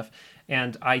of stuff.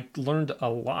 And I learned a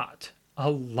lot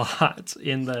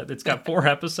it's got 4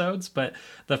 episodes, but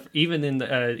even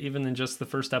in just the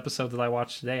first episode that I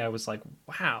watched today, I was like,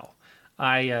 wow,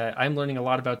 I'm learning a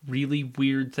lot about really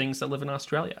weird things that live in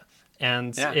Australia.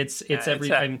 And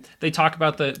they talk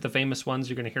about the famous ones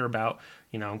you're going to hear about,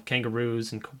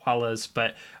 kangaroos and koalas,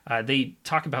 but they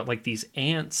talk about like these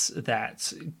ants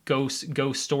that go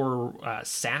store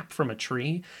sap from a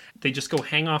tree. They just go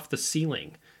hang off the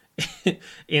ceiling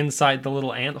inside the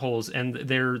little ant holes, and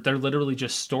they're literally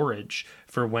just storage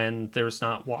for when there's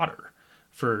not water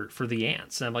for the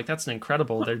ants. And I'm like, that's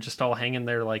incredible. They're just all hanging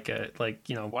there like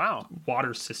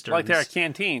water cisterns. Like they're a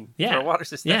canteen for a water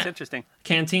system. That's interesting.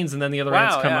 Canteens, and then the other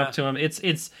ants come up to them.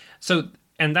 It's so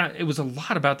And that it was a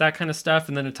lot about that kind of stuff.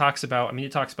 And then it talks about, I mean,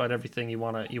 it talks about everything you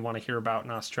want to hear about in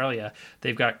Australia.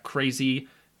 They've got crazy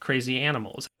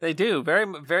animals. They do.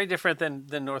 Very, very different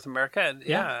than North America.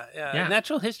 Yeah.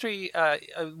 Natural history,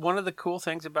 one of the cool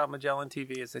things about Magellan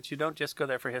TV is that you don't just go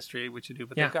there for history, which you do,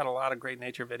 but they've got a lot of great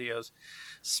nature videos,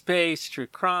 space, true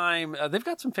crime. They've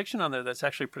got some fiction on there that's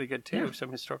actually pretty good too,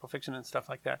 some historical fiction and stuff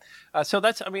like that. So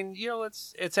that's, I mean,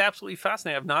 it's absolutely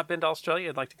fascinating. I've not been to Australia.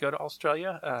 I'd like to go to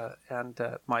Australia. And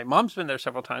my mom's been there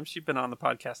several times. She's been on the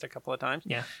podcast a couple of times.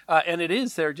 Yeah. And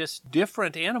they're just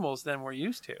different animals than we're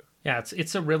used to. Yeah,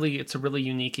 it's a really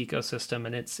unique ecosystem,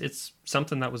 and it's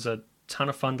something that was a ton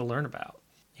of fun to learn about.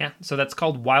 Yeah, so that's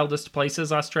called Wildest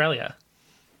Places Australia.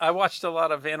 I watched a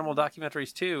lot of animal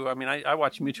documentaries too. I mean, I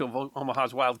watched Mutual of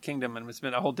Omaha's Wild Kingdom, and it's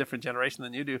been a whole different generation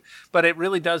than you do. But it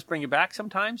really does bring you back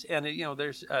sometimes, and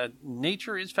there's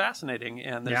nature is fascinating,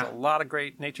 and there's a lot of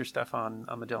great nature stuff on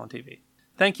Magellan TV.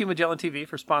 Thank you, Magellan TV,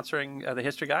 for sponsoring the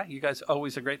History Guy. You guys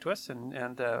always are great to us,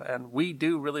 and we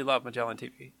do really love Magellan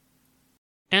TV.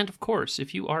 And of course,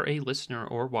 if you are a listener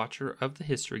or watcher of The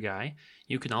History Guy,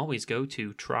 you can always go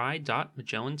to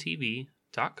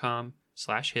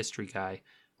try.magellantv.com/historyguy,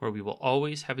 where we will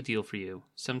always have a deal for you.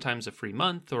 Sometimes a free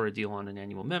month, or a deal on an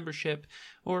annual membership,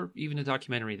 or even a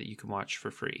documentary that you can watch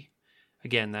for free.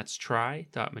 Again, that's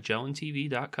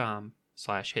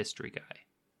try.magellantv.com/historyguy.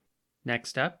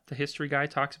 Next up, The History Guy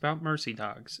talks about mercy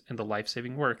dogs and the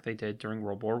life-saving work they did during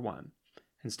World War I.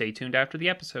 And stay tuned after the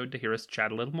episode to hear us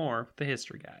chat a little more with the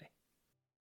History Guy.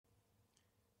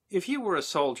 If you were a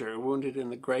soldier wounded in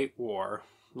the Great War,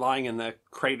 lying in the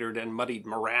cratered and muddied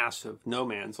morass of no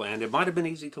man's land, it might have been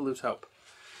easy to lose hope.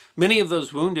 Many of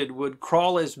those wounded would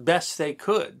crawl as best they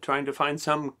could, trying to find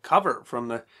some cover from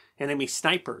the enemy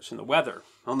snipers and the weather,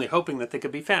 only hoping that they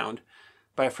could be found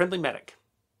by a friendly medic.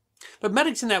 But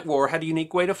medics in that war had a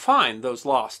unique way to find those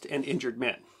lost and injured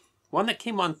men. One that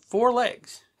came on 4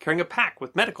 legs, carrying a pack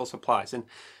with medical supplies and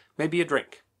maybe a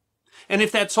drink. And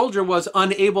if that soldier was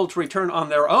unable to return on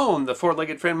their own, the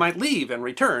 4-legged friend might leave and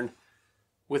return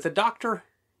with a doctor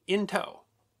in tow,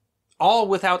 all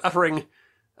without uttering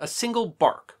a single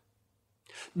bark.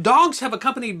 Dogs have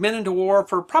accompanied men into war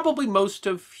for probably most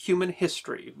of human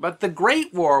history, but the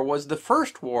Great War was the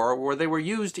first war where they were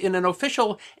used in an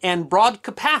official and broad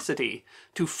capacity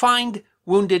to find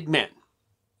wounded men.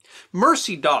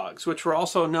 Mercy dogs, which were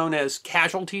also known as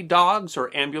casualty dogs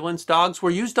or ambulance dogs, were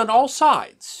used on all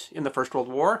sides in the First World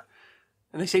War,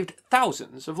 and they saved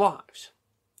thousands of lives.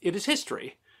 It is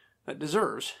history that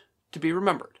deserves to be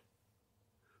remembered.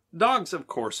 Dogs, of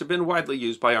course, have been widely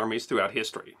used by armies throughout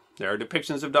history. There are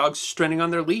depictions of dogs straining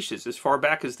on their leashes as far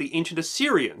back as the ancient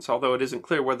Assyrians, although it isn't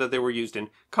clear whether they were used in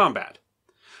combat.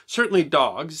 Certainly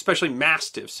dogs, especially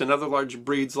mastiffs and other large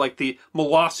breeds like the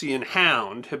Molossian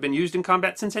hound, have been used in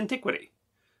combat since antiquity.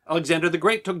 Alexander the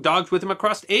Great took dogs with him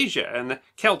across Asia, and the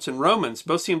Celts and Romans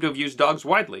both seem to have used dogs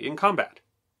widely in combat.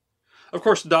 Of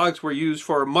course, dogs were used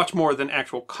for much more than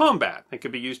actual combat. They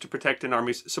could be used to protect an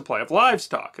army's supply of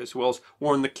livestock, as well as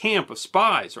warn the camp of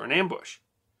spies or an ambush.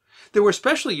 They were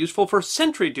especially useful for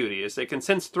sentry duty, as they can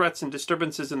sense threats and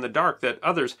disturbances in the dark that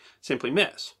others simply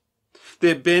miss. They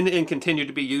have been and continue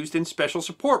to be used in special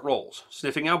support roles,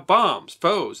 sniffing out bombs,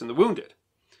 foes, and the wounded.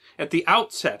 At the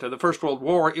outset of the First World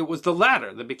War, it was the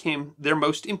latter that became their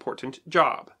most important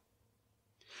job.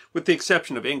 With the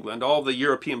exception of England, all the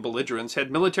European belligerents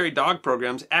had military dog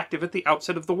programs active at the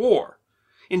outset of the war.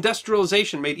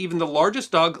 Industrialization made even the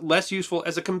largest dog less useful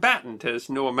as a combatant, as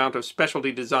no amount of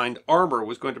specialty designed armor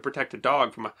was going to protect a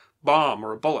dog from a bomb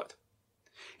or a bullet.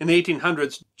 In the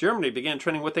 1800s, Germany began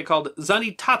training what they called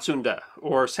Sanitätshunde,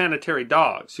 or sanitary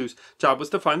dogs, whose job was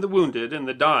to find the wounded and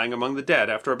the dying among the dead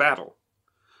after a battle.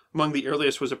 Among the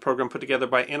earliest was a program put together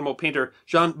by animal painter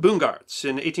Jean Bungartz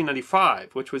in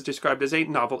 1895, which was described as a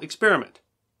novel experiment.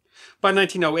 By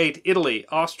 1908, Italy,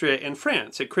 Austria, and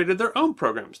France had created their own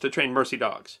programs to train mercy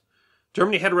dogs.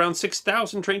 Germany had around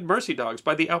 6,000 trained mercy dogs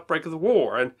by the outbreak of the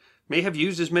war, and may have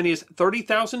used as many as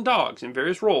 30,000 dogs in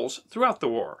various roles throughout the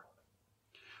war.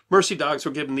 Mercy dogs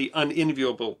were given the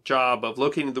unenviable job of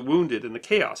locating the wounded in the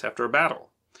chaos after a battle.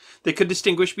 They could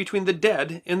distinguish between the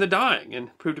dead and the dying,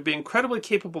 and proved to be incredibly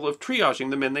capable of triaging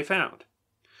the men they found.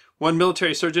 One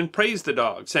military surgeon praised the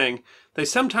dogs, saying, "They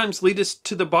sometimes lead us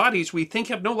to the bodies we think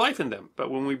have no life in them,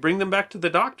 but when we bring them back to the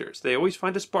doctors, they always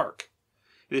find a spark.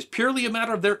 It is purely a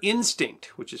matter of their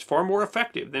instinct, which is far more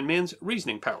effective than man's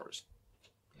reasoning powers."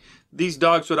 These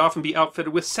dogs would often be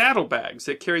outfitted with saddlebags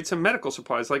that carried some medical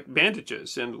supplies like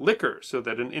bandages and liquor so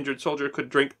that an injured soldier could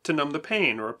drink to numb the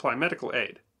pain or apply medical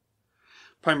aid.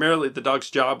 Primarily, the dog's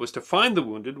job was to find the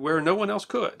wounded where no one else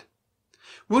could.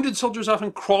 Wounded soldiers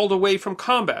often crawled away from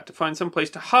combat to find some place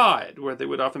to hide, where they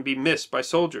would often be missed by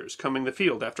soldiers combing the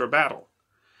field after a battle.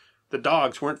 The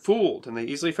dogs weren't fooled, and they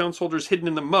easily found soldiers hidden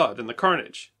in the mud and the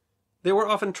carnage. They were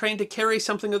often trained to carry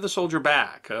something of the soldier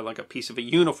back, like a piece of a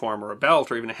uniform or a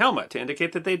belt or even a helmet, to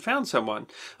indicate that they'd found someone,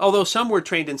 although some were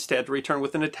trained instead to return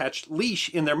with an attached leash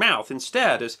in their mouth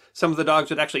instead, as some of the dogs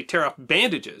would actually tear off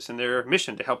bandages in their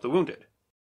mission to help the wounded.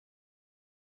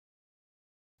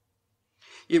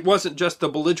 It wasn't just the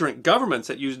belligerent governments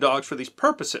that used dogs for these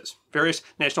purposes. Various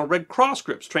National Red Cross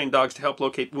groups trained dogs to help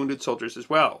locate wounded soldiers as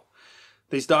well.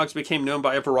 These dogs became known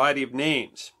by a variety of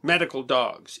names: medical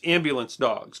dogs, ambulance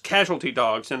dogs, casualty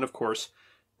dogs, and of course,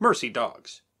 mercy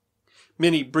dogs.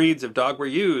 Many breeds of dog were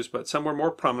used, but some were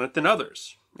more prominent than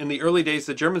others. In the early days,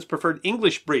 the Germans preferred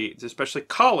English breeds, especially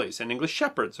collies and English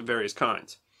shepherds of various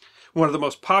kinds. One of the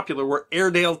most popular were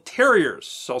Airedale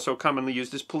Terriers, also commonly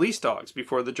used as police dogs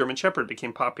before the German Shepherd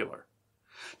became popular.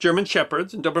 German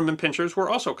Shepherds and Doberman Pinschers were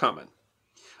also common.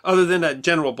 Other than a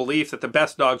general belief that the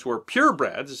best dogs were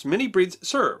purebreds, many breeds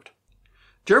served.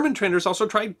 German trainers also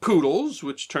tried poodles,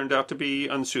 which turned out to be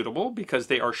unsuitable because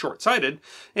they are short-sighted,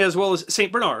 as well as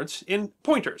St. Bernards and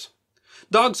pointers.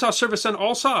 Dogs saw service on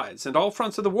all sides and all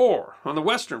fronts of the war. On the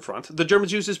Western Front, the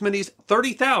Germans used as many as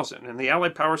 30,000, and the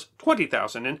Allied powers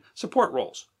 20,000 in support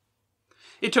roles.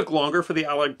 It took longer for the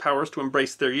Allied powers to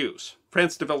embrace their use.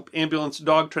 France developed ambulance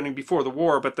dog training before the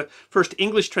war, but the first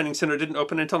English training center didn't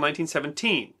open until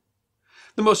 1917.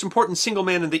 The most important single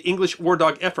man in the English war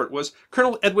dog effort was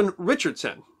Colonel Edwin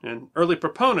Richardson, an early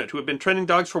proponent who had been training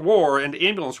dogs for war and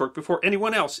ambulance work before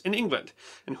anyone else in England,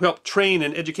 and who helped train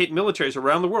and educate militaries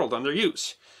around the world on their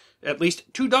use. At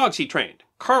least 2 dogs he trained,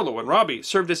 Carlo and Robbie,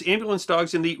 served as ambulance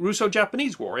dogs in the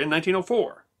Russo-Japanese War in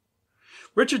 1904.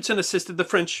 Richardson assisted the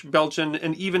French, Belgian,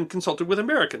 and even consulted with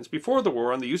Americans before the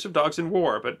war on the use of dogs in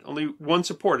war, but only won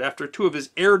support after 2 of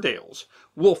his Airedales,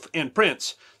 Wolf and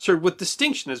Prince, served with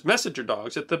distinction as messenger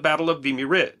dogs at the Battle of Vimy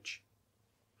Ridge.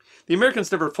 The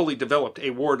Americans never fully developed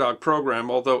a war dog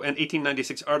program, although an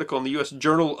 1896 article in the U.S.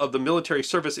 Journal of the Military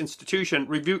Service Institution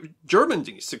reviewed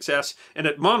Germany's success and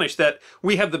admonished that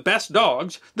we have the best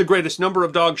dogs, the greatest number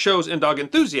of dog shows and dog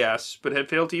enthusiasts, but had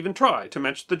failed to even try to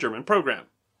match the German program.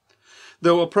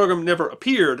 Though a program never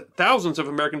appeared, thousands of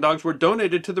American dogs were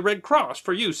donated to the Red Cross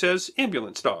for use as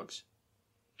ambulance dogs.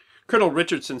 Colonel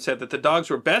Richardson said that the dogs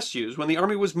were best used when the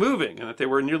army was moving and that they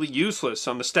were nearly useless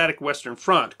on the static Western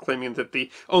Front, claiming that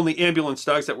the only ambulance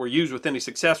dogs that were used with any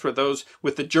success were those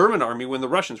with the German army when the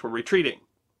Russians were retreating.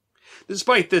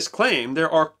 Despite this claim, there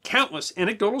are countless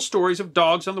anecdotal stories of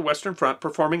dogs on the Western Front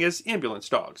performing as ambulance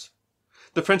dogs.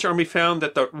 The French army found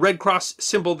that the Red Cross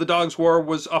symbol the dogs wore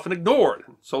was often ignored.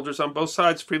 Soldiers on both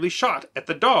sides freely shot at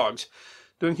the dogs,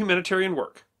 doing humanitarian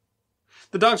work.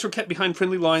 The dogs were kept behind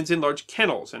friendly lines in large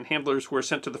kennels, and handlers were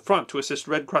sent to the front to assist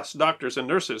Red Cross doctors and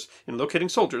nurses in locating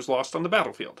soldiers lost on the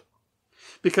battlefield.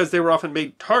 Because they were often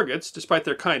made targets, despite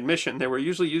their kind mission, they were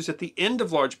usually used at the end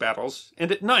of large battles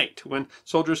and at night, when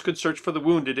soldiers could search for the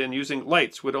wounded and using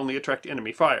lights would only attract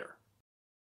enemy fire.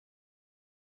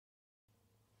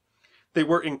 They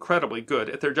were incredibly good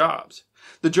at their jobs.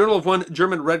 The journal of one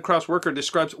German Red Cross worker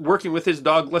describes working with his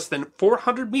dog less than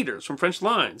 400 meters from French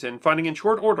lines and finding in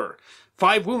short order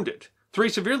 5 wounded, 3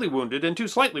 severely wounded, and 2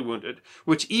 slightly wounded,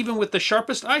 which even with the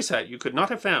sharpest eyesight you could not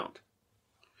have found.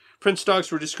 French dogs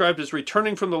were described as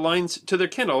returning from the lines to their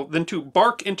kennel, then to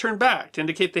bark and turn back to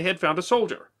indicate they had found a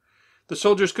soldier. The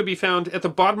soldiers could be found at the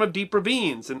bottom of deep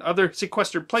ravines and other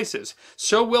sequestered places,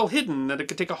 so well hidden that it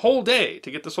could take a whole day to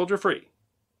get the soldier free.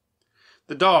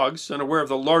 The dogs, unaware of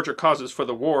the larger causes for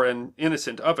the war and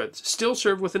innocent of it, still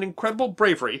served with an incredible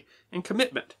bravery and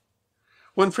commitment.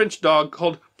 One French dog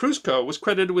called Prusco was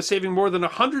credited with saving more than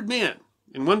 100 men.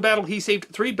 In one battle he saved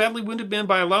 3 badly wounded men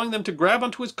by allowing them to grab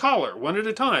onto his collar, one at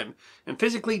a time, and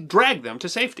physically drag them to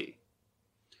safety.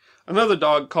 Another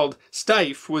dog called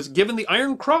Steiff was given the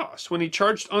Iron Cross when he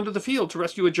charged onto the field to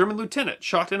rescue a German lieutenant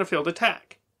shot in a failed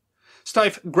attack.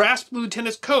 Steiff grasped the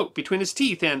lieutenant's coat between his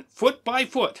teeth and, foot by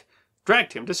foot,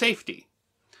 dragged him to safety.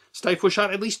 Steiff was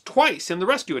shot at least twice in the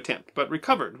rescue attempt, but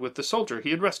recovered with the soldier he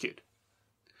had rescued.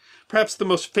 Perhaps the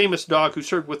most famous dog who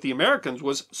served with the Americans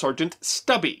was Sergeant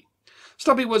Stubby.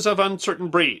 Stubby was of uncertain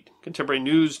breed. Contemporary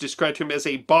news described him as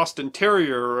a Boston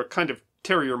Terrier or a kind of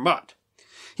terrier mutt.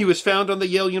 He was found on the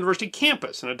Yale University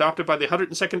campus and adopted by the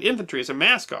 102nd Infantry as a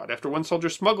mascot after one soldier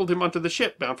smuggled him onto the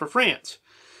ship bound for France.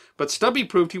 But Stubby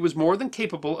proved he was more than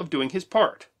capable of doing his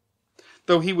part.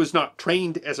 Though he was not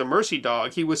trained as a mercy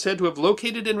dog, he was said to have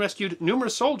located and rescued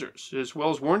numerous soldiers, as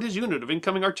well as warned his unit of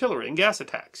incoming artillery and gas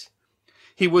attacks.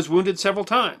 He was wounded several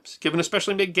times, given a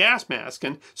specially made gas mask,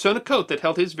 and sewn a coat that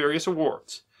held his various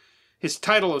awards. His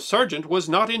title of sergeant was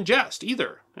not in jest,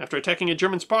 either. After attacking a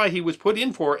German spy, he was put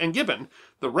in for and given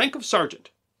the rank of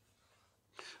sergeant.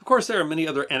 Of course, there are many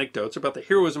other anecdotes about the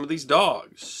heroism of these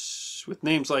dogs, with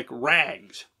names like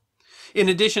Rags. In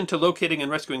addition to locating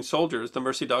and rescuing soldiers, the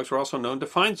mercy dogs were also known to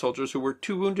find soldiers who were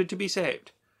too wounded to be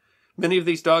saved. Many of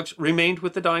these dogs remained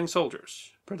with the dying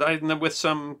soldiers, providing them with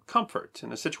some comfort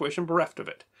in a situation bereft of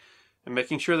it, and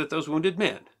making sure that those wounded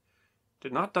men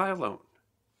did not die alone.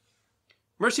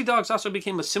 Mercy dogs also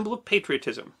became a symbol of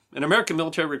patriotism. An American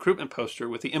military recruitment poster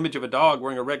with the image of a dog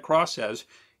wearing a red cross says,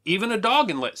 "Even a dog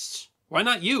enlists. Why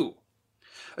not you?"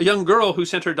 A young girl who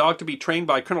sent her dog to be trained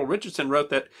by Colonel Richardson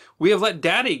wrote that, "We have let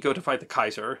Daddy go to fight the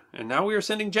Kaiser, and now we are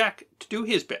sending Jack to do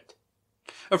his bit."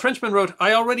 A Frenchman wrote,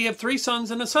 "I already have 3 sons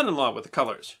and a son-in-law with the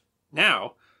colors.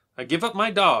 Now, I give up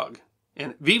my dog,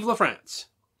 and vive la France."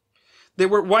 They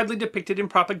were widely depicted in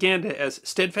propaganda as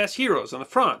steadfast heroes on the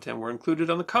front and were included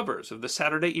on the covers of the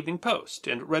Saturday Evening Post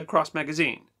and Red Cross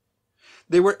magazine.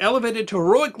 They were elevated to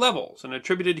heroic levels and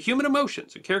attributed human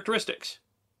emotions and characteristics.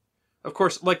 Of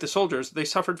course, like the soldiers, they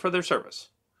suffered for their service.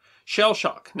 Shell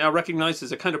shock, now recognized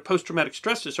as a kind of post-traumatic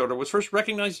stress disorder, was first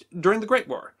recognized during the Great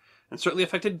War, and certainly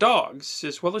affected dogs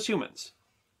as well as humans.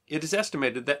 It is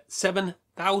estimated that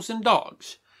 7,000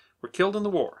 dogs were killed in the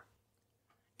war.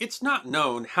 It's not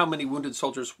known how many wounded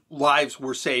soldiers' lives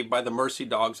were saved by the mercy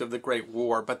dogs of the Great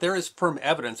War, but there is firm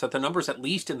evidence that the number is at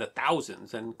least in the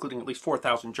thousands, including at least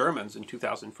 4,000 Germans and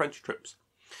 2,000 French troops.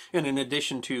 And in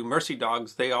addition to mercy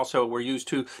dogs, they also were used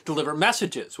to deliver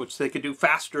messages, which they could do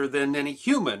faster than any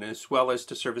human, as well as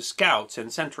to serve as scouts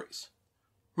and sentries.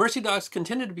 Mercy dogs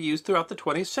continued to be used throughout the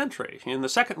 20th century, in the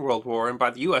Second World War, and by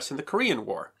the U.S. in the Korean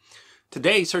War.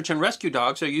 Today, search and rescue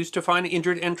dogs are used to find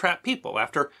injured and trapped people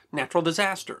after natural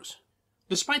disasters.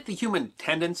 Despite the human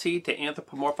tendency to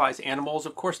anthropomorphize animals,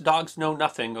 of course, dogs know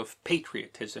nothing of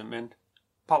patriotism and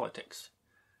politics.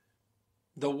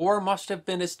 The war must have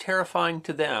been as terrifying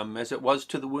to them as it was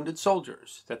to the wounded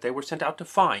soldiers that they were sent out to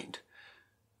find,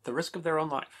 at the risk of their own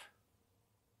life.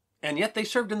 And yet they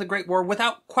served in the Great War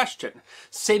without question,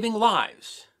 saving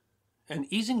lives and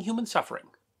easing human suffering.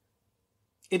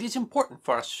 It is important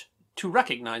for us to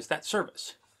recognize that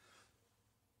service,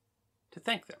 to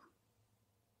thank them.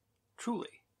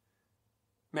 Truly,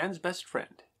 man's best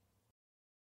friend.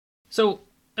 So,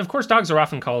 of course, dogs are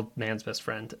often called man's best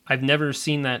friend. I've never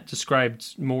seen that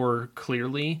described more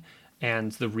clearly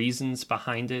and the reasons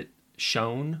behind it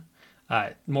shown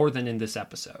more than in this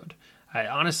episode. I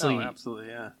honestly, absolutely,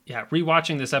 yeah.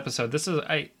 Rewatching this episode, this is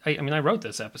I mean, I wrote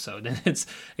this episode, and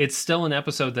it's still an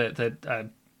episode that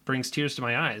brings tears to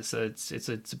my eyes. It's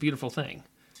a beautiful thing.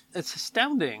 It's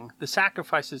astounding the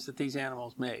sacrifices that these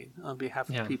animals made on behalf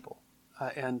of people.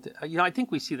 I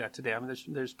think we see that today. I mean,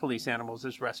 there's police animals,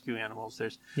 there's rescue animals,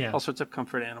 there's all sorts of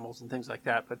comfort animals and things like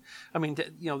that. But I mean,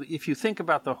 if you think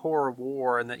about the horror of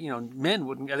war and that, men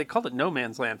wouldn't, they called it no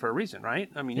man's land for a reason,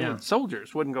 right? I mean, even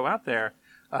soldiers wouldn't go out there.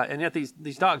 And yet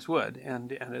these dogs would,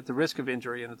 and at the risk of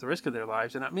injury and at the risk of their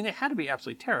lives. And I mean, it had to be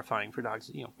absolutely terrifying for dogs,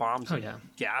 bombs and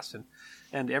gas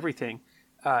and everything.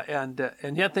 And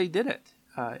yet they did it.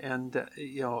 At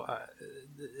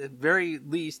very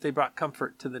least, they brought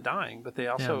comfort to the dying, but they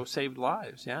also saved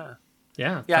lives. Yeah.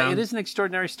 It is an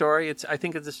extraordinary story. I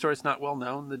think the story is not well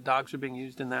known. The dogs are being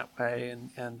used in that way,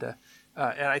 and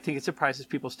I think it surprises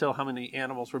people still how many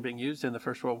animals were being used in the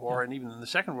First World War and even in the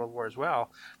Second World War as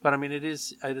well. But I mean,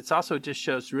 it's also just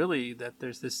shows really that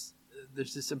there's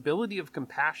this ability of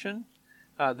compassion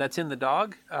that's in the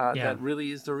dog that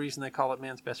really is the reason they call it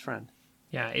man's best friend.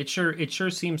 Yeah, it sure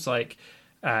seems like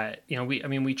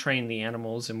we train the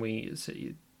animals and we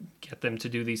get them to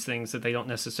do these things that they don't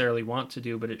necessarily want to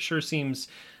do, but it sure seems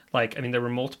like, I mean, there were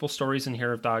multiple stories in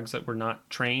here of dogs that were not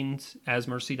trained as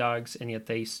mercy dogs, and yet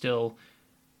they still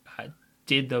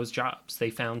did those jobs. They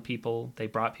found people, they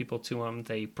brought people to them,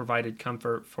 they provided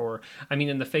comfort for, I mean,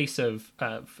 in the face of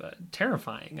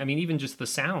terrifying. I mean, even just the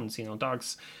sounds,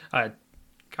 dogs,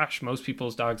 most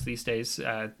people's dogs these days,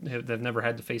 they've never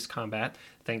had to face combat,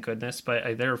 thank goodness,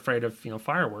 but they're afraid of,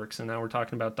 fireworks. And now we're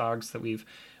talking about dogs that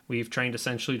we've trained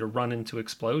essentially to run into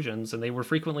explosions, and they were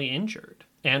frequently injured.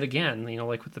 And again,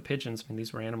 like with the pigeons, I mean,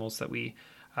 these were animals that we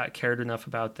cared enough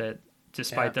about that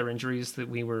despite their injuries that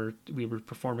we were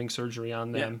performing surgery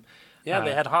on them. They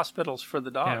had hospitals for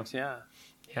the dogs. Yeah.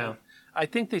 I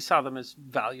think they saw them as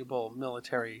valuable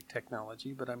military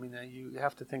technology, but I mean, you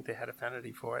have to think they had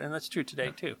affinity for it. And that's true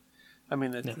today too. I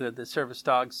mean, the service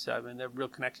dogs, I mean, there are real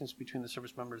connections between the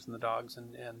service members and the dogs.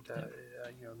 And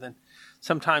then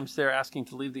sometimes they're asking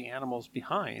to leave the animals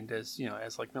behind as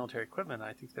like military equipment.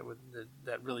 I think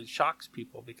that really shocks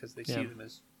people because they see them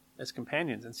as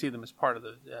companions and see them as part of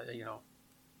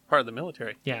part of the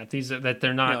military. Yeah, that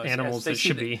they're not animals that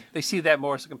should be. They see that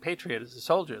more as a compatriot, as a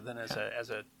soldier, than as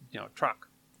a truck.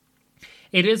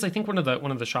 It is, I think, one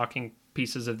of the shocking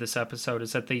pieces of this episode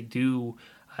is that they do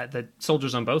that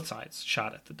soldiers on both sides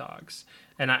shot at the dogs,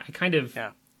 and I kind of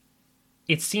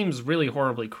it seems really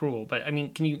horribly cruel. But I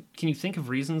mean, can you think of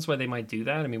reasons why they might do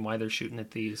that? I mean, why they're shooting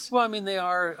at these? Well, I mean, they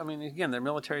are. I mean, again, they're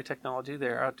military technology.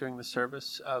 They're out doing the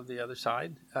service of the other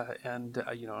side, and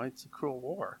it's a cruel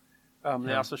war.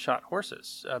 They also shot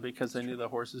horses because they knew the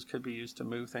horses could be used to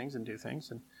move things and do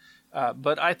things. And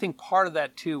but I think part of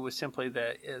that too was simply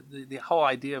that the whole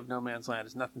idea of no man's land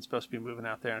is nothing supposed to be moving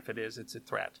out there, and if it is, it's a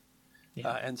threat.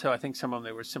 Yeah. And so I think some of them,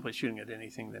 they were simply shooting at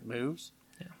anything that moves.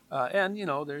 Yeah. And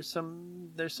there's some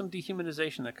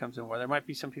dehumanization that comes in war. There might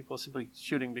be some people simply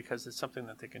shooting because it's something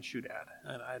that they can shoot at,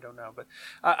 and I don't know. But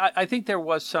I think there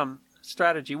was some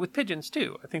strategy with pigeons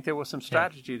too. I think there was some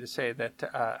strategy to say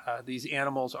that these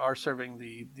animals are serving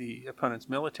the opponent's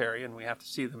military, and we have to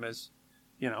see them as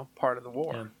part of the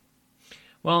war. Yeah.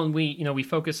 Well, and we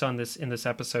focus on this in this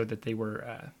episode that they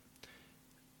were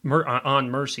on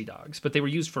mercy dogs, but they were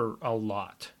used for a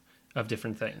lot of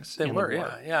different things. They were,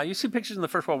 yeah. You see pictures in the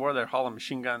First World War. They're hauling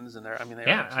machine guns, and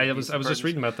I was just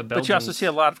reading about the Belgians. But you also see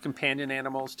a lot of companion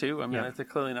animals too. I mean, they're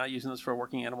clearly not using this for a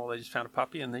working animal. They just found a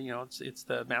puppy, and it's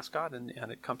the mascot, and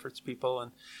it comforts people.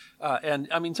 And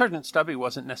I mean, Sergeant Stubby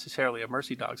wasn't necessarily a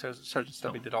mercy dog. Sergeant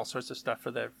Stubby did all sorts of stuff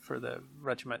for the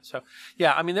regiment. So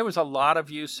yeah, I mean, there was a lot of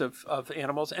use of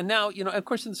animals, and now of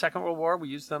course, in the Second World War, we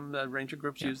used them. The Ranger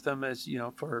groups used them as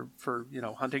for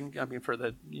hunting. I mean, for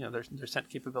the their scent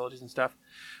capabilities and stuff.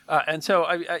 And so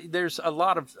there's a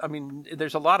lot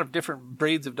of different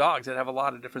breeds of dogs that have a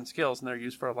lot of different skills, and they're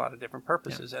used for a lot of different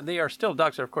purposes. And they are still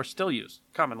dogs are of course still used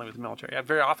commonly with the military.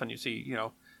 Very often you see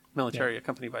military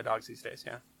accompanied by dogs these days.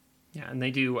 Yeah, and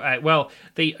they do.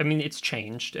 It's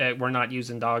changed. We're not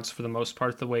using dogs for the most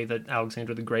part the way that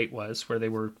Alexander the Great was, where they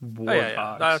were war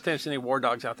dogs. I don't think there's any war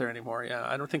dogs out there anymore. Yeah,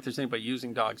 I don't think there's anybody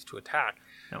using dogs to attack,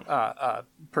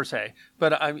 per se.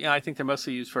 But I think they're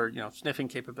mostly used for sniffing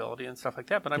capability and stuff like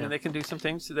that. But I mean, they can do some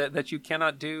things that you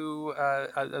cannot do.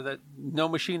 That no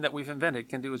machine that we've invented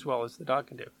can do as well as the dog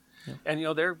can do. Yeah.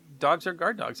 And their dogs are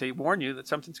guard dogs. They warn you that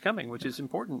something's coming, which is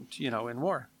important, in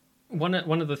war. One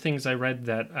of the things I read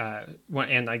that,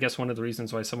 and I guess one of the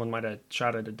reasons why someone might have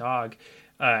shot at a dog,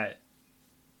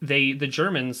 the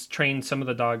Germans trained some of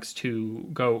the dogs to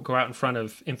go out in front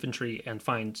of infantry and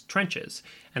find trenches,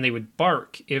 and they would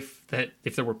bark if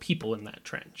there were people in that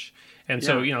trench. And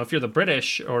so if you're the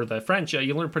British or the French,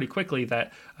 you learn pretty quickly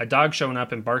that a dog showing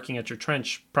up and barking at your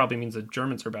trench probably means the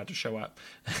Germans are about to show up.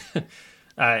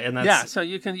 And that's, so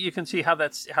you can see how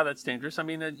that's dangerous. I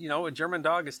mean, a German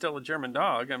dog is still a German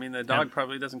dog. I mean, the dog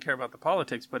probably doesn't care about the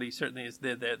politics, but he certainly is.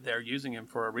 They're using him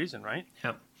for a reason, right?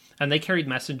 Yeah, and they carried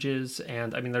messages,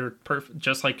 and I mean, they're perfect.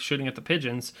 Just like shooting at the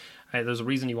pigeons, there's a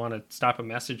reason you want to stop a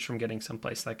message from getting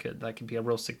someplace that could be a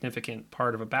real significant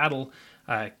part of a battle,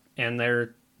 and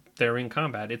they're in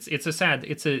combat. It's a sad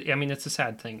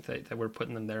thing that we're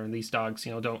putting them there, and these dogs,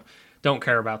 don't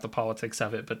care about the politics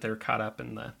of it, but they're caught up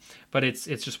in but it's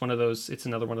just one of those, it's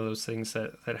another one of those things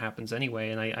that happens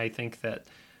anyway. And I think that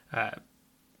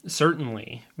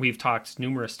certainly we've talked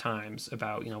numerous times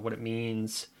about what it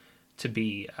means to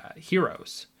be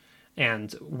heroes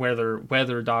and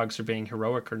whether dogs are being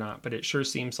heroic or not, but it sure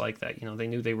seems like that they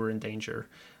knew they were in danger,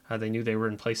 they knew they were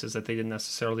in places that they didn't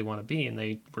necessarily want to be, and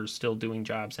they were still doing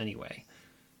jobs anyway.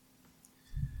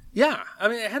 Yeah, I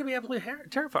mean, it had to be absolutely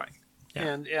terrifying.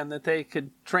 Yeah. And that they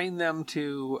could train them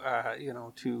to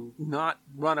not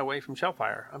run away from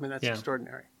shellfire. I mean, that's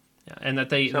extraordinary. Yeah, and that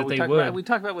they would. We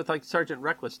talked about with like Sergeant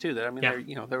Reckless too. That I mean,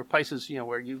 there were places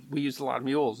where we used a lot of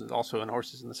mules and also and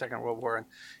horses in the Second World War,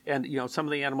 and some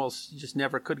of the animals just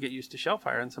never could get used to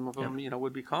shellfire, and some of them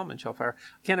would be calm in shellfire.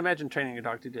 I can't imagine training a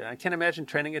dog to do that. I can't imagine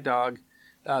training a dog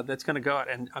that's going to go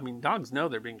out and I mean, dogs know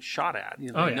they're being shot at.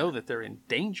 They know that they're in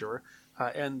danger.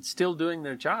 And still doing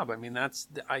their job. I mean,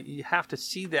 you have to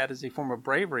see that as a form of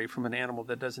bravery from an animal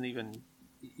that doesn't even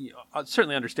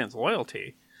certainly understands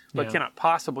loyalty, but cannot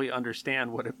possibly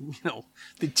understand what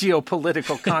the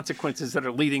geopolitical consequences that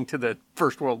are leading to the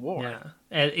First World War. Yeah,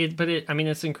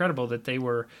 it's incredible that they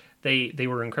were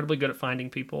incredibly good at finding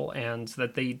people, and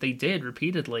that they did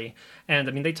repeatedly. And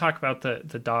I mean, they talk about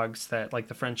the dogs that, like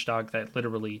the French dog that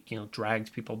literally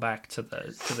dragged people back to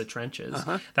the trenches.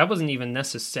 Uh-huh. That wasn't even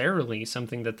necessarily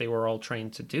something that they were all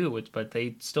trained to do, but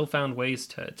they still found ways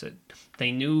to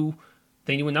they knew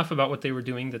enough about what they were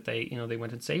doing that they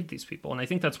went and saved these people. And I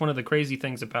think that's one of the crazy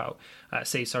things about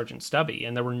say Sergeant Stubby,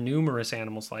 and there were numerous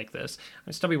animals like this. I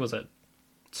mean, Stubby was a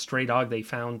stray dog they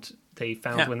found they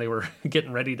found when they were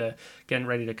getting ready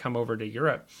to come over to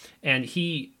Europe, and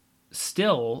he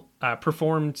still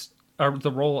performed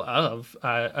the role of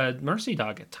a mercy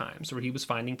dog at times, where he was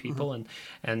finding people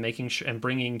and making and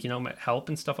bringing help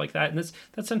and stuff like that. And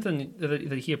that's something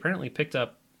that he apparently picked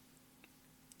up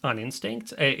on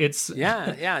instinct. It's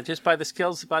just by the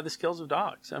skills of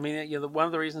dogs. I mean, one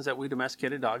of the reasons that we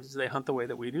domesticated dogs is they hunt the way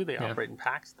that we do. They operate in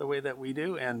packs the way that we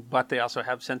do, but they also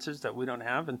have senses that we don't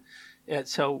have. And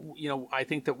so, I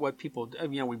think that what people,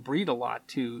 we breed a lot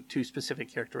to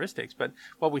specific characteristics, but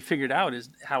what we figured out is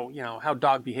how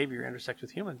dog behavior intersects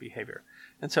with human behavior.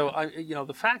 And so,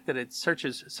 the fact that it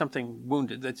searches something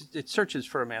wounded, that it searches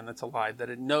for a man that's alive, that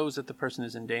it knows that the person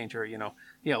is in danger,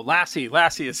 Lassie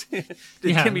is,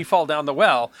 did Timmy fall down the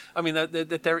well? I mean,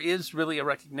 that there is really a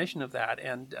recognition of that,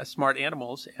 and smart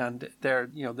animals, and they're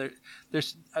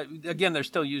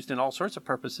still used in all sorts of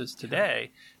purposes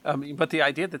today. But the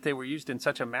idea that they were used in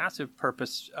such a massive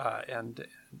purpose, and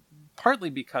partly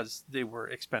because they were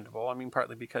expendable. I mean,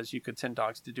 partly because you could send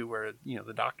dogs to do where,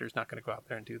 the doctor's not going to go out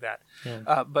there and do that.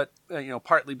 Yeah. But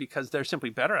partly because they're simply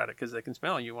better at it because they can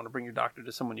smell. You want to bring your doctor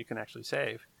to someone you can actually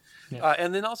save. Yeah.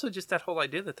 And then also just that whole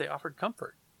idea that they offered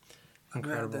comfort.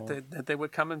 Incredible. That they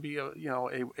would come and be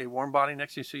a warm body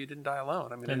next to you so you didn't die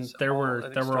alone. I mean, and there were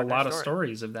a lot of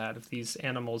stories of that, of these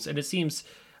animals. And it seems,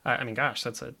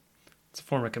 that's it's a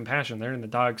form of compassion there, and the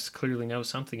dogs clearly know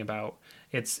something about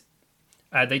it's.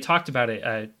 They talked about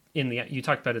it you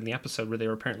talked about it in the episode where they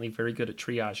were apparently very good at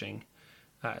triaging.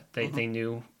 They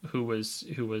knew who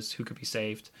could be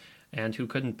saved and who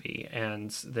couldn't be,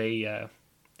 and they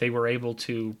were able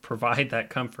to provide that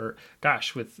comfort.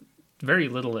 Gosh, with very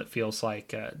little, it feels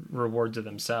like reward to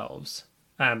themselves.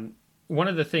 One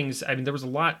of the things, there was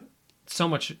so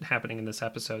much happening in this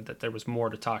episode that there was more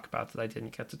to talk about that I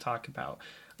didn't get to talk about.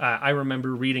 I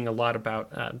remember reading a lot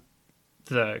about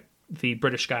the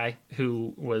British guy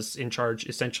who was in charge,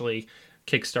 essentially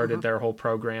kickstarted their whole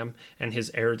program, and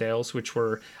his Airedales, which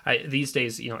were these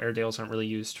days, Airedales aren't really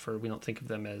used for. We don't think of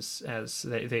them as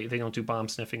they don't do bomb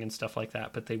sniffing and stuff like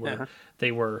that, but they were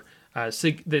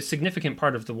the significant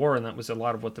part of the war, and that was a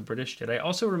lot of what the British did. I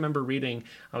also remember reading.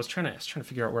 I was trying to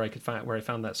figure out where I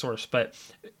found that source, but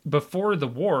before the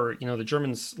war, the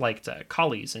Germans liked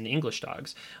collies and English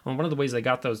dogs. And one of the ways they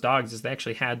got those dogs is they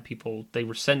actually had people. They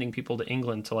were sending people to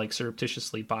England to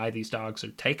surreptitiously buy these dogs or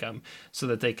take them so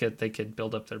that they could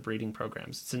build up their breeding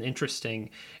programs. It's an interesting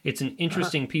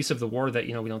piece of the war that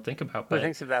we don't think about. But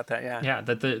thinks about that, yeah,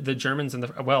 that the Germans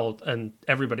and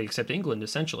everybody except England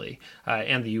essentially,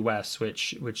 and the U.S.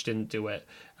 which didn't do it.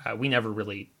 We never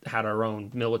really had our own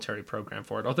military program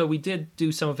for it, although we did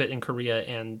do some of it in Korea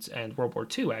and World War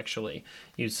II, actually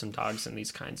used some dogs in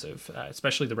these kinds of,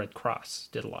 especially the Red Cross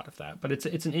did a lot of that. But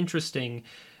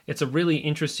it's a really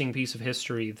interesting piece of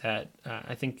history that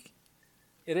I think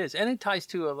it is, and it ties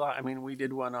to a lot. I mean, we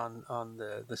did one on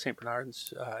the St.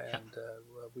 Bernards,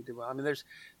 we did one. I mean, there's,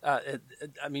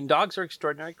 dogs are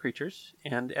extraordinary creatures,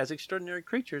 and as extraordinary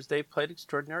creatures, they played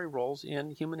extraordinary roles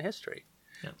in human history.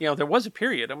 Yeah. There was a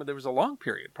period. there was a long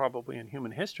period, probably in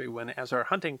human history, when as our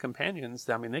hunting companions,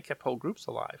 they kept whole groups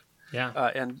alive. Yeah.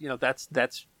 And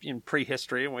that's in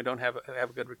prehistory, and we don't have a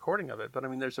good recording of it. But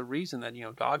there's a reason that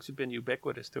dogs have been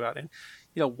ubiquitous throughout. And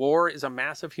war is a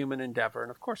massive human endeavor,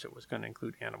 and of course it was going to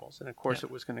include animals, and of course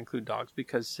it was going to include dogs,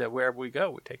 because wherever we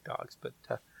go, we take dogs. But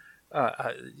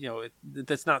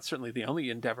that's not certainly the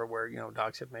only endeavor where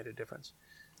dogs have made a difference.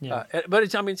 Yeah. But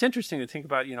it's interesting to think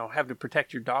about having to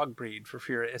protect your dog breed for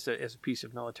fear as a piece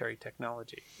of military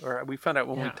technology. Or we found out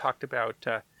when we talked about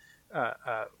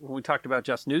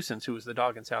Just Nuisance, who was the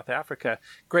dog in South Africa.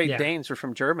 Great Danes were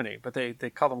from Germany, but they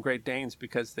called them Great Danes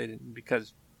because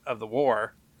of the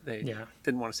war. They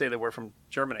didn't want to say they were from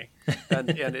Germany,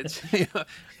 and it's interesting.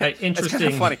 It's kind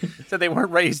of funny. So they weren't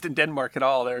raised in Denmark at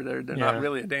all. They're not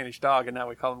really a Danish dog, and now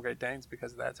we call them Great Danes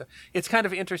because of that. So it's kind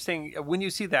of interesting when you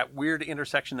see that weird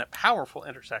intersection, that powerful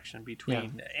intersection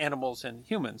between animals and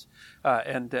humans,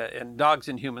 and dogs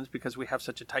and humans, because we have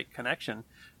such a tight connection.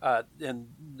 And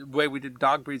the way we did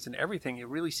dog breeds and everything, you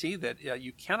really see that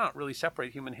you cannot really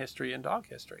separate human history and dog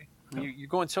history. You're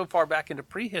going so far back into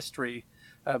prehistory.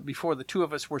 Before the two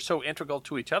of us were so integral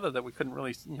to each other that we couldn't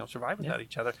really, survive without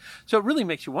each other. So it really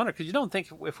makes you wonder, because you don't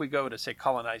think if we go to, say,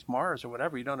 colonize Mars or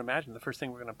whatever, you don't imagine the first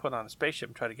thing we're going to put on a spaceship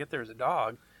and try to get there is a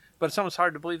dog. But it's almost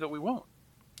hard to believe that we won't.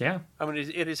 Yeah.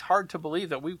 It is hard to believe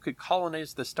that we could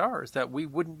colonize the stars, that we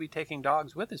wouldn't be taking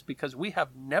dogs with us, because we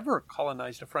have never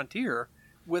colonized a frontier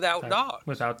without dogs.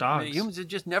 Without dogs. Humans have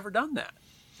just never done that.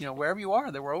 Wherever you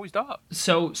are, there were always dogs.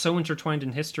 So intertwined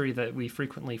in history that we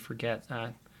frequently forget.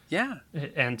 Yeah.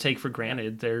 And take for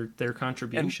granted their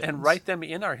contributions. And write them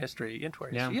in our history, into our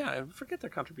history. Yeah. Forget their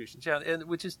contributions. Yeah, and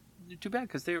which is too bad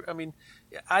because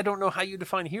I don't know how you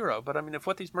define hero, but I mean, if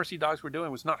what these mercy dogs were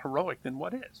doing was not heroic, then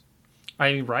what is?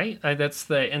 Right. I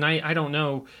don't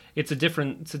know. It's a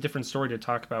different story to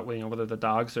talk about. Whether the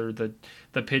dogs or the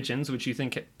pigeons, which you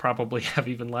think probably have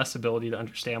even less ability to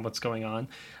understand what's going on.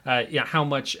 How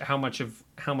much of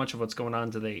what's going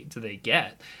on do they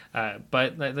get?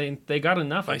 But they got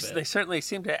enough of it. They certainly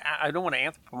seem to. I don't want to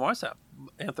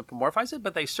anthropomorphize it,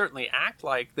 but they certainly act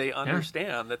like they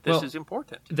understand that this is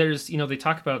important. There's they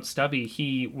talk about Stubby.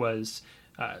 He was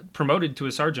promoted to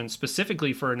a sergeant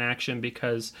specifically for an action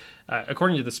because,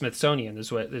 according to the Smithsonian,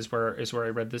 is where I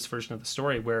read this version of the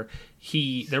story, where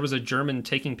there was a German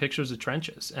taking pictures of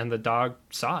trenches and the dog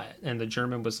saw it and the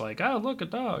German was like, "Oh, look, a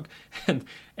dog,"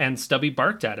 and Stubby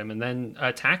barked at him and then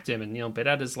attacked him and bit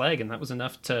at his leg, and that was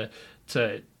enough to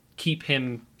keep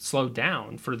him slowed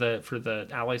down for the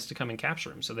Allies to come and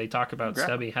capture him. So they talk about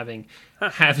Stubby having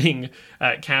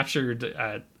captured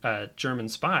a German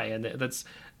spy, and that's.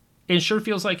 It sure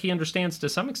feels like he understands to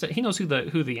some extent. He knows who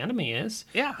the enemy is.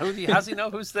 Yeah, how's he know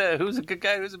who's a good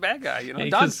guy, who's a bad guy?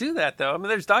 Dogs do that though. I mean,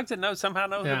 there's dogs that somehow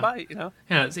know who to bite. Yeah,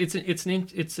 it's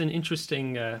an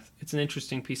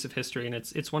interesting piece of history, and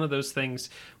it's one of those things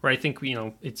where I think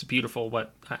it's beautiful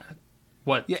what the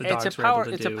dogs were able to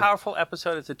do. It's a powerful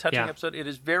episode. It's a touching episode. It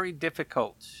is very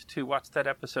difficult to watch that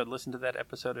episode, listen to that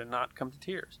episode, and not come to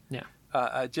tears. Yeah,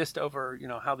 just over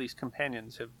how these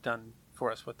companions have done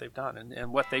for us what they've done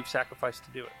and what they've sacrificed to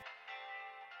do it.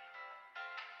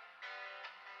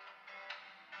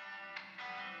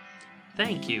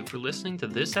 Thank you for listening to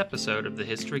this episode of the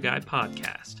History Guy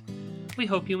podcast. We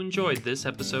hope you enjoyed this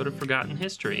episode of Forgotten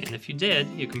History, and if you did,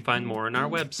 you can find more on our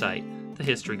website,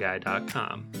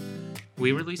 thehistoryguy.com.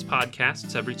 We release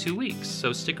podcasts every 2 weeks,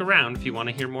 so stick around if you want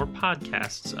to hear more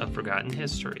podcasts of Forgotten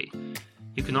History.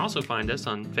 You can also find us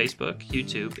on Facebook,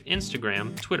 YouTube,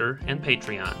 Instagram, Twitter, and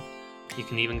Patreon. You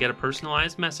can even get a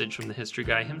personalized message from the History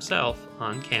Guy himself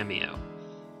on Cameo.